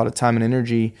investing a lot of time and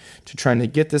energy to trying to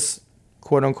get this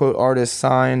quote unquote artist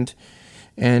signed,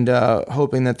 and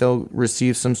hoping that they'll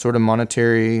receive some sort of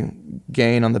monetary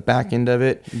gain on the back end of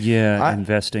it. Yeah,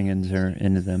 investing into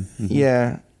them. Mm-hmm.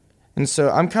 Yeah, and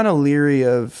so I'm kind of leery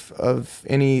of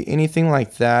anything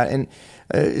like that, and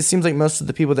it seems like most of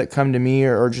the people that come to me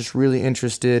are just really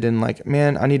interested in like,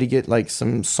 man, I need to get like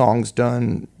some songs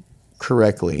done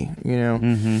correctly,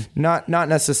 not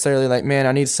necessarily like, man,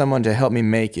 I need someone to help me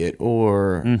make it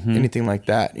or anything like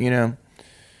that,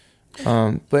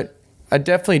 but I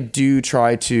definitely do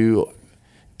try to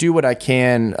do what I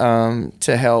can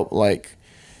to help like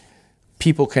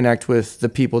people connect with the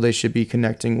people they should be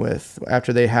connecting with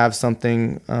after they have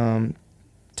something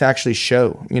to actually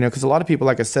show, because a lot of people,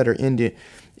 like I said, are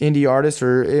indie artists,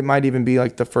 or it might even be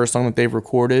like the first song that they've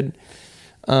recorded.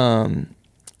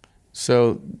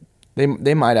 So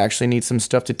they might actually need some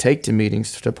stuff to take to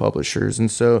meetings to publishers. And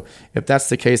so if that's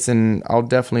the case, then I'll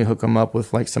definitely hook them up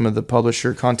with like some of the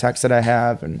publisher contacts that I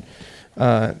have and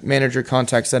manager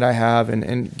contacts that I have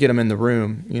and get them in the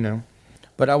room,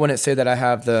 But I wouldn't say that I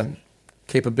have the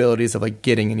capabilities of like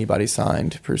getting anybody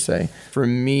signed per se. For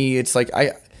me, it's like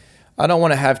I don't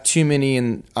want to have too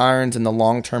many irons in the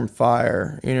long-term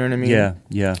fire. You know what I mean?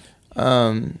 Yeah.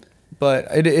 But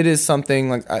it is something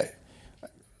like I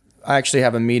actually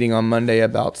have a meeting on Monday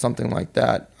about something like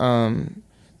that,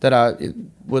 that I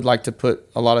would like to put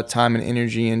a lot of time and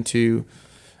energy into.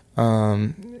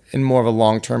 in more of a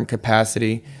long-term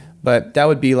capacity. But that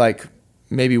would be like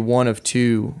maybe one of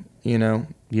two,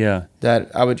 Yeah.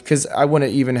 that I would, because I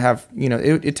wouldn't even have,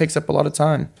 it takes up a lot of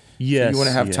time. Yes. So you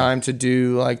wouldn't have time to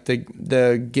do like the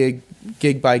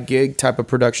gig by gig type of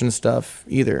production stuff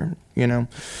either,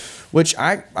 which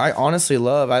I honestly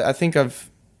love. I think I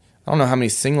don't know how many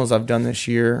singles I've done this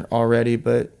year already,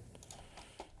 but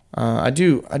I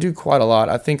do quite a lot.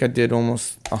 I think I did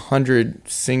almost 100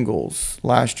 singles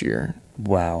last year.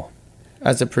 Wow.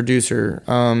 As a producer.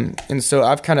 And so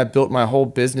I've kind of built my whole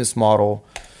business model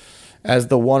as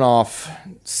the one-off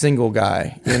single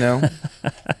guy,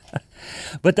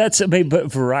 But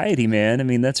but variety, man. I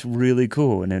mean, that's really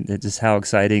cool, and it's just how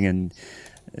exciting. And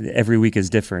every week is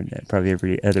different. Probably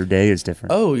every other day is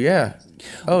different. Oh yeah,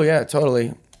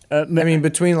 totally. I mean,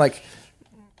 between like,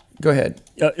 go ahead.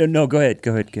 No, go ahead,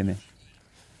 give me.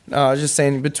 No, I was just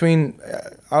saying between.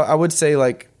 I would say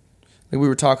like we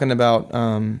were talking about,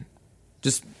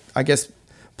 just I guess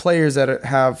players that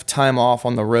have time off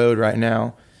on the road right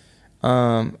now.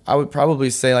 I would probably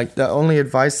say like the only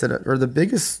advice or the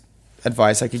biggest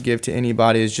advice I could give to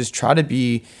anybody is just try to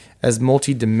be as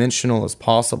multidimensional as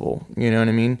possible. You know what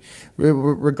I mean?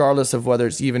 Regardless of whether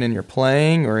it's even in your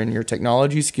playing or in your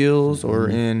technology skills or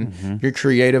in your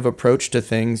creative approach to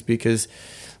things, because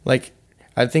like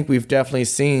I think we've definitely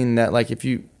seen that like if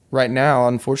you right now,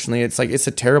 unfortunately, it's like it's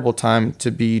a terrible time to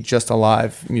be just a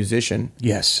live musician.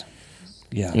 Yes.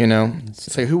 Yeah.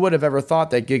 It's like who would have ever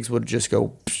thought that gigs would just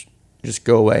go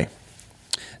away?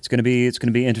 It's going to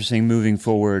be interesting moving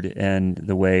forward, and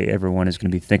the way everyone is going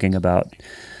to be thinking about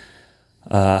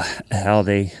how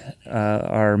they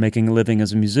are making a living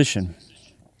as a musician.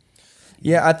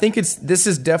 Yeah, I think this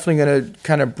is definitely going to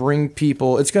kind of bring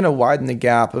people. It's going to widen the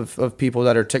gap of people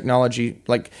that are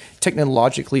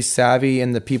technologically savvy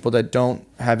and the people that don't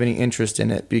have any interest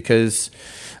in it. Because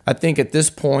I think at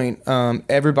this point,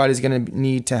 everybody's going to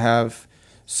need to have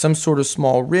some sort of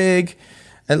small rig.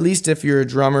 At least if you're a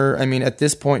drummer, I mean, by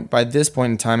this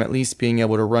point in time, at least being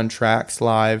able to run tracks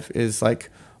live is like,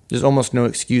 there's almost no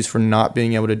excuse for not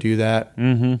being able to do that.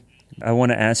 Mm-hmm. I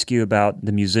want to ask you about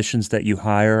the musicians that you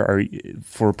hire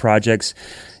for projects.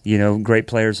 Great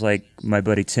players like my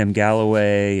buddy Tim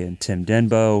Galloway and Tim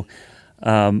Denbo.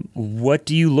 What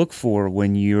do you look for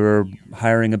when you're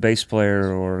hiring a bass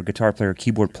player or a guitar player,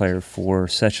 keyboard player for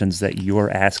sessions that you're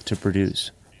asked to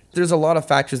produce? There's a lot of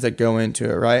factors that go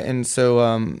into it, right? And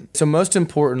so most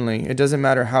importantly, it doesn't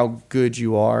matter how good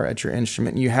you are at your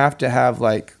instrument. You have to have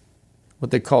like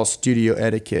what they call studio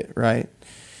etiquette, right?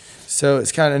 So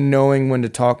it's kind of knowing when to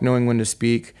talk, knowing when to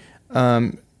speak,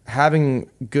 having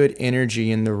good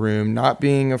energy in the room, not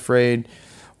being afraid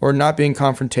or not being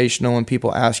confrontational when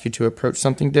people ask you to approach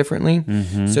something differently.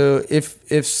 Mm-hmm. So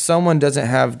if someone doesn't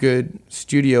have good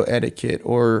studio etiquette,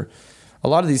 or a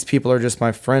lot of these people are just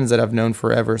my friends that I've known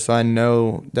forever, so I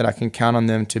know that I can count on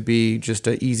them to be just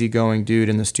an easygoing dude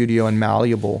in the studio and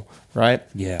malleable, right?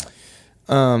 Yeah.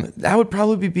 That would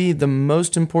probably be the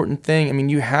most important thing. I mean,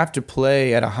 you have to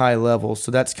play at a high level, so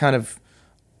that's kind of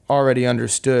already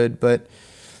understood. But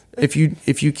if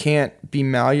you can't be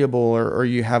malleable, or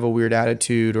you have a weird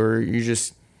attitude, or you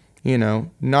just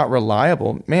not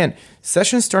reliable, man,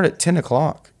 sessions start at 10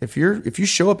 o'clock. If you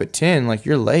show up at 10, like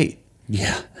you're late.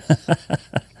 Yeah.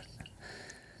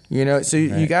 So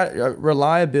you got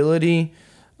reliability,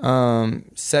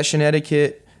 session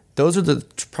etiquette. Those are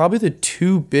probably the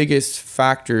two biggest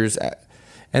factors.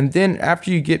 And then after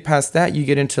you get past that, you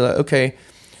get into okay,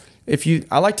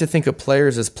 I like to think of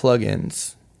players as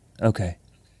plugins. Okay.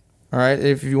 All right.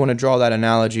 If you want to draw that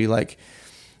analogy, like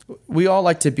we all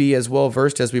like to be as well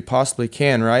versed as we possibly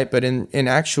can, right? But in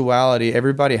actuality,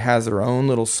 everybody has their own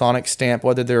little sonic stamp,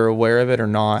 whether they're aware of it or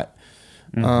not.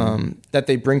 Mm-hmm. That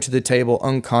they bring to the table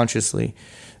unconsciously.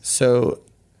 So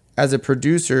as a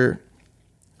producer,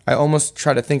 I almost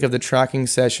try to think of the tracking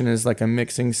session as like a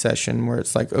mixing session where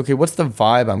it's like, okay, what's the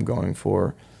vibe I'm going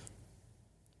for?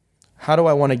 How do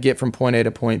I want to get from point A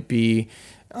to point B?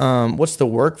 What's the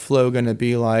workflow going to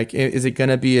be like? Is it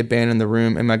going to be a band in the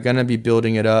room? Am I going to be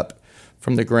building it up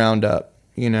from the ground up,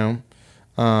 and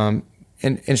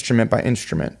instrument by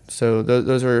instrument? So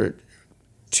those are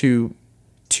two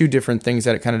different things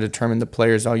that kind of determine the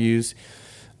players I'll use.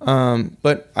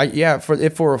 But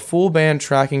for a full band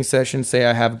tracking session, say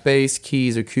I have bass,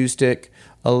 keys, acoustic,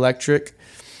 electric,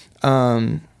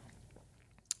 the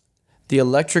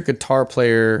electric guitar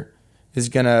player is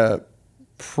gonna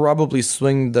probably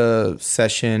swing the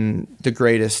session the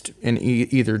greatest in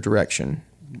either direction,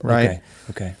 right?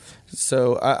 Okay.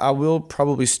 So I will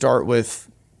probably start with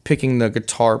picking the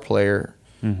guitar player.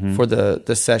 for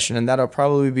the session, and that'll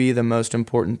probably be the most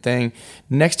important thing.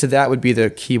 Next to that would be the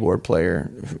keyboard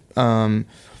player.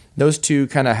 Those two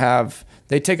kind of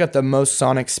they take up the most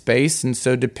sonic space, and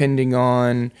so depending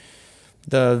on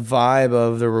the vibe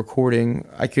of the recording,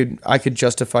 I could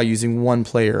justify using one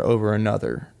player over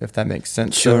another, if that makes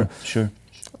sense. Sure.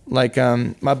 Like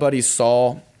my buddy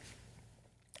Saul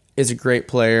is a great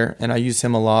player, and I use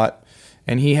him a lot.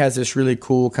 And he has this really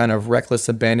cool kind of reckless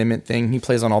abandonment thing. He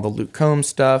plays on all the Luke Combs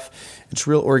stuff. It's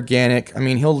real organic. I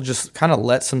mean, he'll just kind of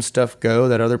let some stuff go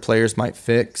that other players might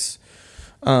fix.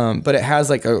 But it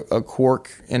has like a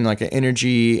quirk and like an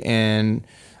energy, and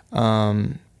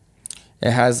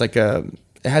it has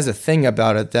a thing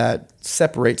about it that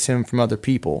separates him from other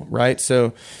people, right?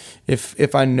 So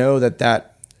if I know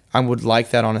that I would like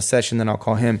that on a session, then I'll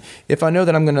call him. If I know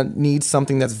that I'm going to need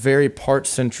something that's very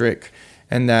part-centric,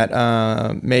 and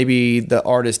that maybe the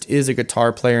artist is a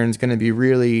guitar player and is going to be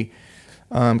really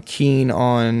keen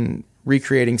on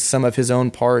recreating some of his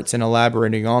own parts and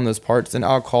elaborating on those parts, then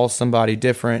I'll call somebody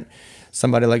different,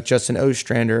 somebody like Justin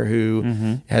Ostrander,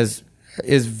 who is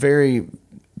very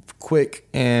quick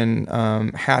and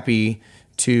happy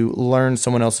to learn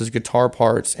someone else's guitar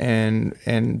parts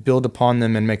and build upon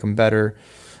them and make them better.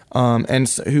 And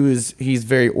so he's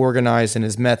very organized in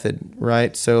his method,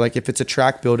 right? So like if it's a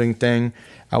track building thing,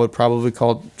 I would probably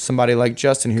call somebody like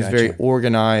Justin, who's very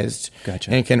organized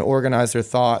and can organize their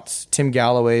thoughts. Tim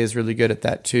Galloway is really good at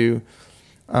that too.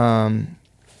 And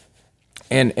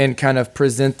kind of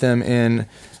present them in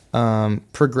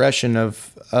progression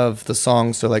of the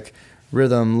song. So like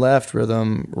rhythm left,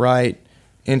 rhythm right,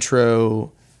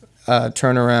 intro,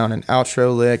 turnaround, and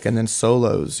outro lick, and then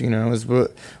solos,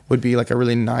 would be like a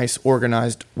really nice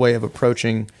organized way of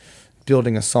approaching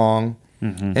building a song.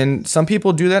 And some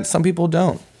people do that, some people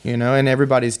don't, and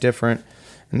everybody's different.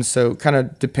 And so kind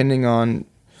of depending on,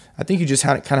 I think you just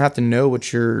kind of have to know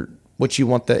what you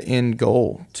want the end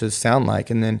goal to sound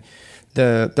like. And then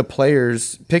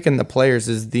picking the players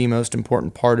is the most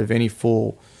important part of any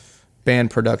full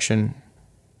band production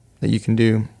that you can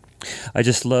do. I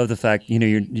just love the fact,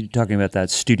 you're talking about that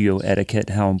studio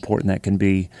etiquette, how important that can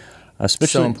be.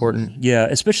 Especially, so important. Yeah,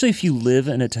 especially if you live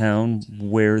in a town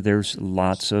where there's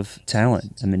lots of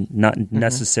talent. I mean, not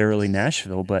necessarily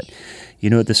Nashville, but,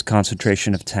 this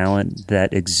concentration of talent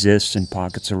that exists in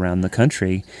pockets around the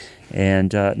country.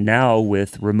 And now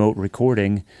with remote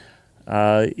recording,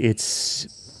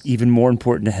 it's even more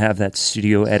important to have that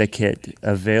studio etiquette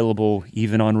available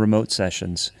even on remote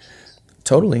sessions.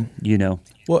 Totally.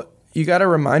 Well, you got to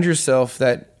remind yourself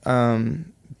that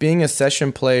being a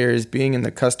session player is being in the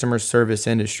customer service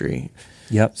industry.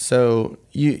 Yep. So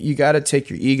you got to take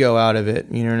your ego out of it.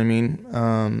 You know what I mean?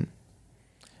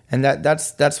 And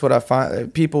that's what I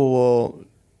find. People will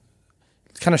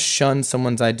kind of shun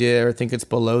someone's idea or think it's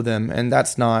below them, and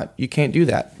that's not. You can't do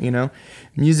that.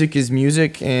 Music is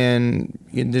music, and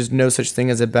there's no such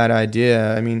thing as a bad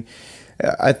idea. I mean,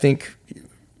 I think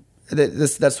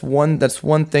that's one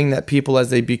thing that people,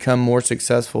 as they become more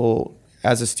successful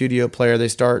as a studio player, they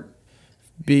start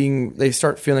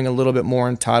feeling a little bit more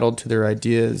entitled to their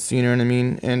ideas, you know what I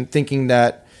mean? And thinking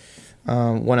that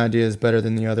one idea is better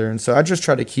than the other. And so I just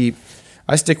try to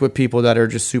I stick with people that are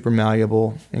just super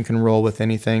malleable and can roll with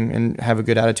anything and have a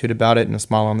good attitude about it and a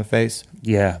smile on the face.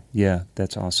 Yeah,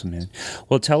 that's awesome, man.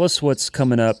 Well, tell us what's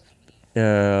coming up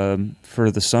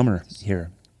for the summer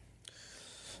here.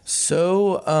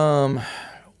 So, I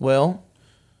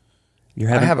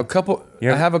have a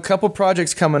couple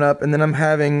projects coming up, and then I'm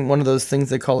having one of those things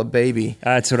they call a baby.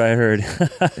 That's what I heard.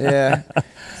 Yeah.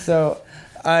 So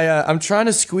I'm trying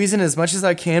to squeeze in as much as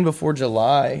I can before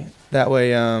July. That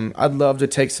way, I'd love to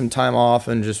take some time off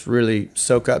and just really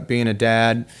soak up being a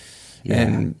dad,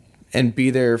 and be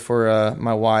there for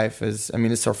my wife.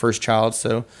 It's our first child,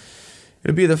 so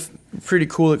it'll be the pretty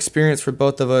cool experience for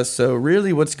both of us. So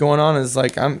really, what's going on is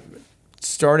like I'm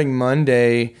starting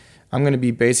Monday. I'm going to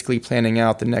be basically planning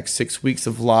out the next 6 weeks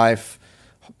of life,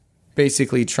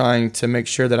 basically trying to make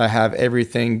sure that I have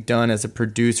everything done as a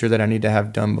producer that I need to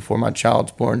have done before my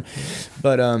child's born.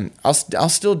 But I'll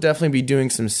still definitely be doing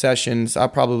some sessions. I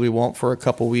probably won't for a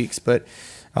couple weeks, but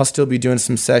I'll still be doing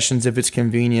some sessions if it's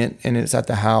convenient and it's at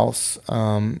the house.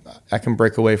 I can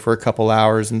break away for a couple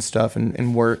hours and stuff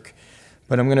and work.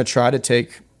 But I'm going to try to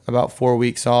take about 4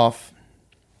 weeks off.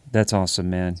 That's awesome,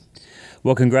 man.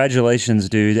 Well, congratulations,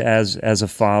 dude, as a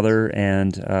father,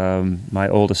 and my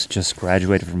oldest just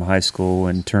graduated from high school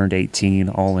and turned 18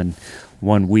 all in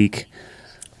 1 week.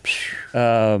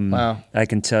 Wow. I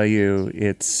can tell you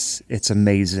it's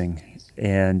amazing,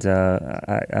 and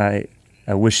I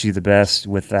wish you the best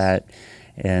with that,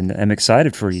 and I'm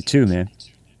excited for you too, man.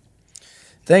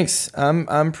 Thanks.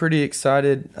 I'm pretty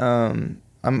excited. I'm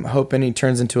hoping he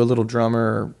turns into a little drummer,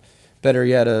 or better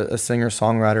yet, a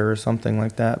singer-songwriter or something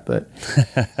like that. But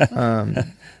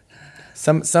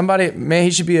somebody, man,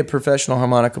 he should be a professional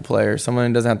harmonica player. Someone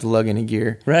who doesn't have to lug any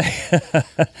gear. Right.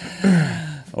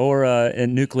 Or a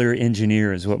nuclear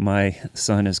engineer is what my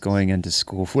son is going into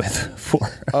school for.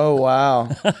 Oh, wow.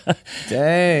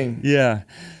 Dang. Yeah.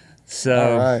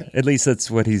 So right. At least that's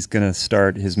what he's going to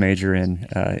start his major in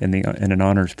an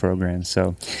honors program.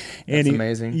 So, That's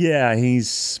amazing. Yeah, he's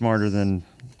smarter than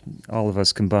all of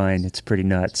us combined. It's pretty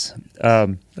nuts.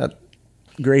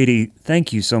 Grady,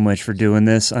 thank you so much for doing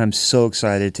this. I'm so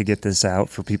excited to get this out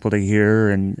for people to hear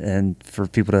and for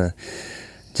people to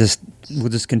we'll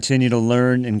just continue to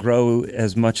learn and grow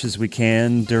as much as we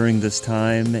can during this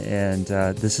time. And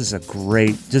this is a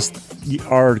great,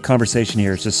 our conversation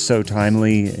here is just so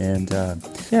timely. And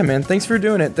yeah, man, thanks for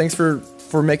doing it. Thanks for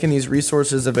making these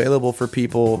resources available for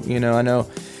people. I know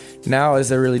now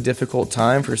is a really difficult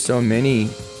time for so many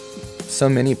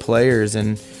players.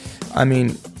 And I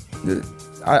mean,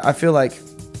 I feel like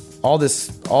all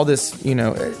this,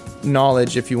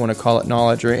 knowledge, if you want to call it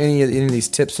knowledge, or any of these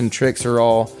tips and tricks are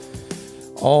all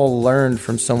learned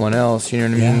from someone else. You know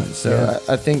what I mean? So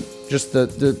I think just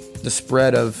the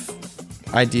spread of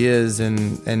ideas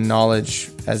and knowledge,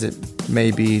 as it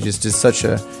may be, just is such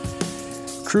a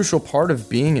crucial part of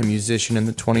being a musician in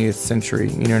the 20th century.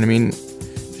 You know what I mean?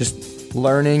 Just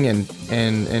learning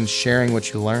and sharing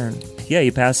what you learn. Yeah,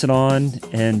 you pass it on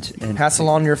and pass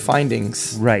along your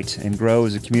findings. Right, and grow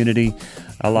as a community.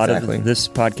 A lot Exactly. of this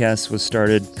podcast was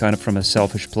started kind of from a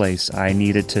selfish place. I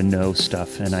needed to know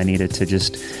stuff, and I needed to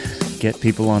just get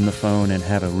people on the phone and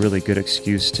have a really good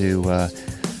excuse to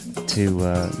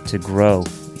grow.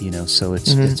 So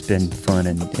it's been fun,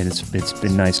 and it's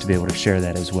been nice to be able to share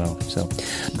that as well. So,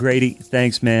 Grady,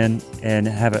 thanks, man, and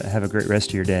have a great rest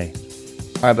of your day.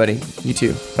 All right, buddy. You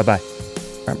too. Bye-bye.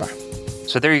 All right, bye.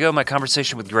 So there you go, my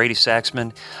conversation with Grady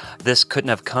Saxman. This couldn't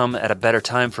have come at a better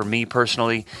time for me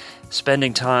personally.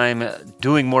 Spending time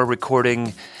doing more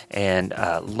recording and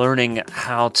learning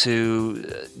how to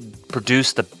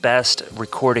produce the best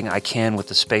recording I can with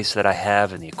the space that I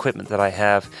have and the equipment that I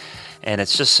have. And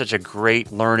it's just such a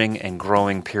great learning and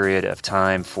growing period of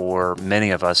time for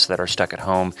many of us that are stuck at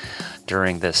home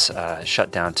during this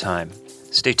shutdown time.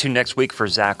 Stay tuned next week for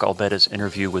Zach Albeda's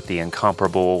interview with the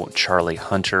incomparable Charlie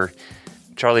Hunter.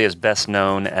 Charlie is best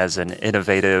known as an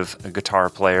innovative guitar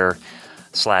player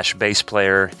 / bass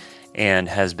player and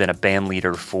has been a band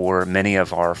leader for many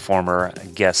of our former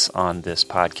guests on this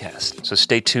podcast. So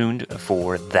stay tuned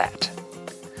for that.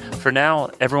 For now,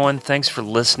 everyone, thanks for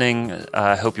listening.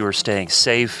 I hope you are staying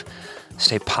safe,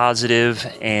 stay positive,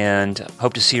 and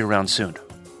hope to see you around soon.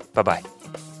 Bye-bye.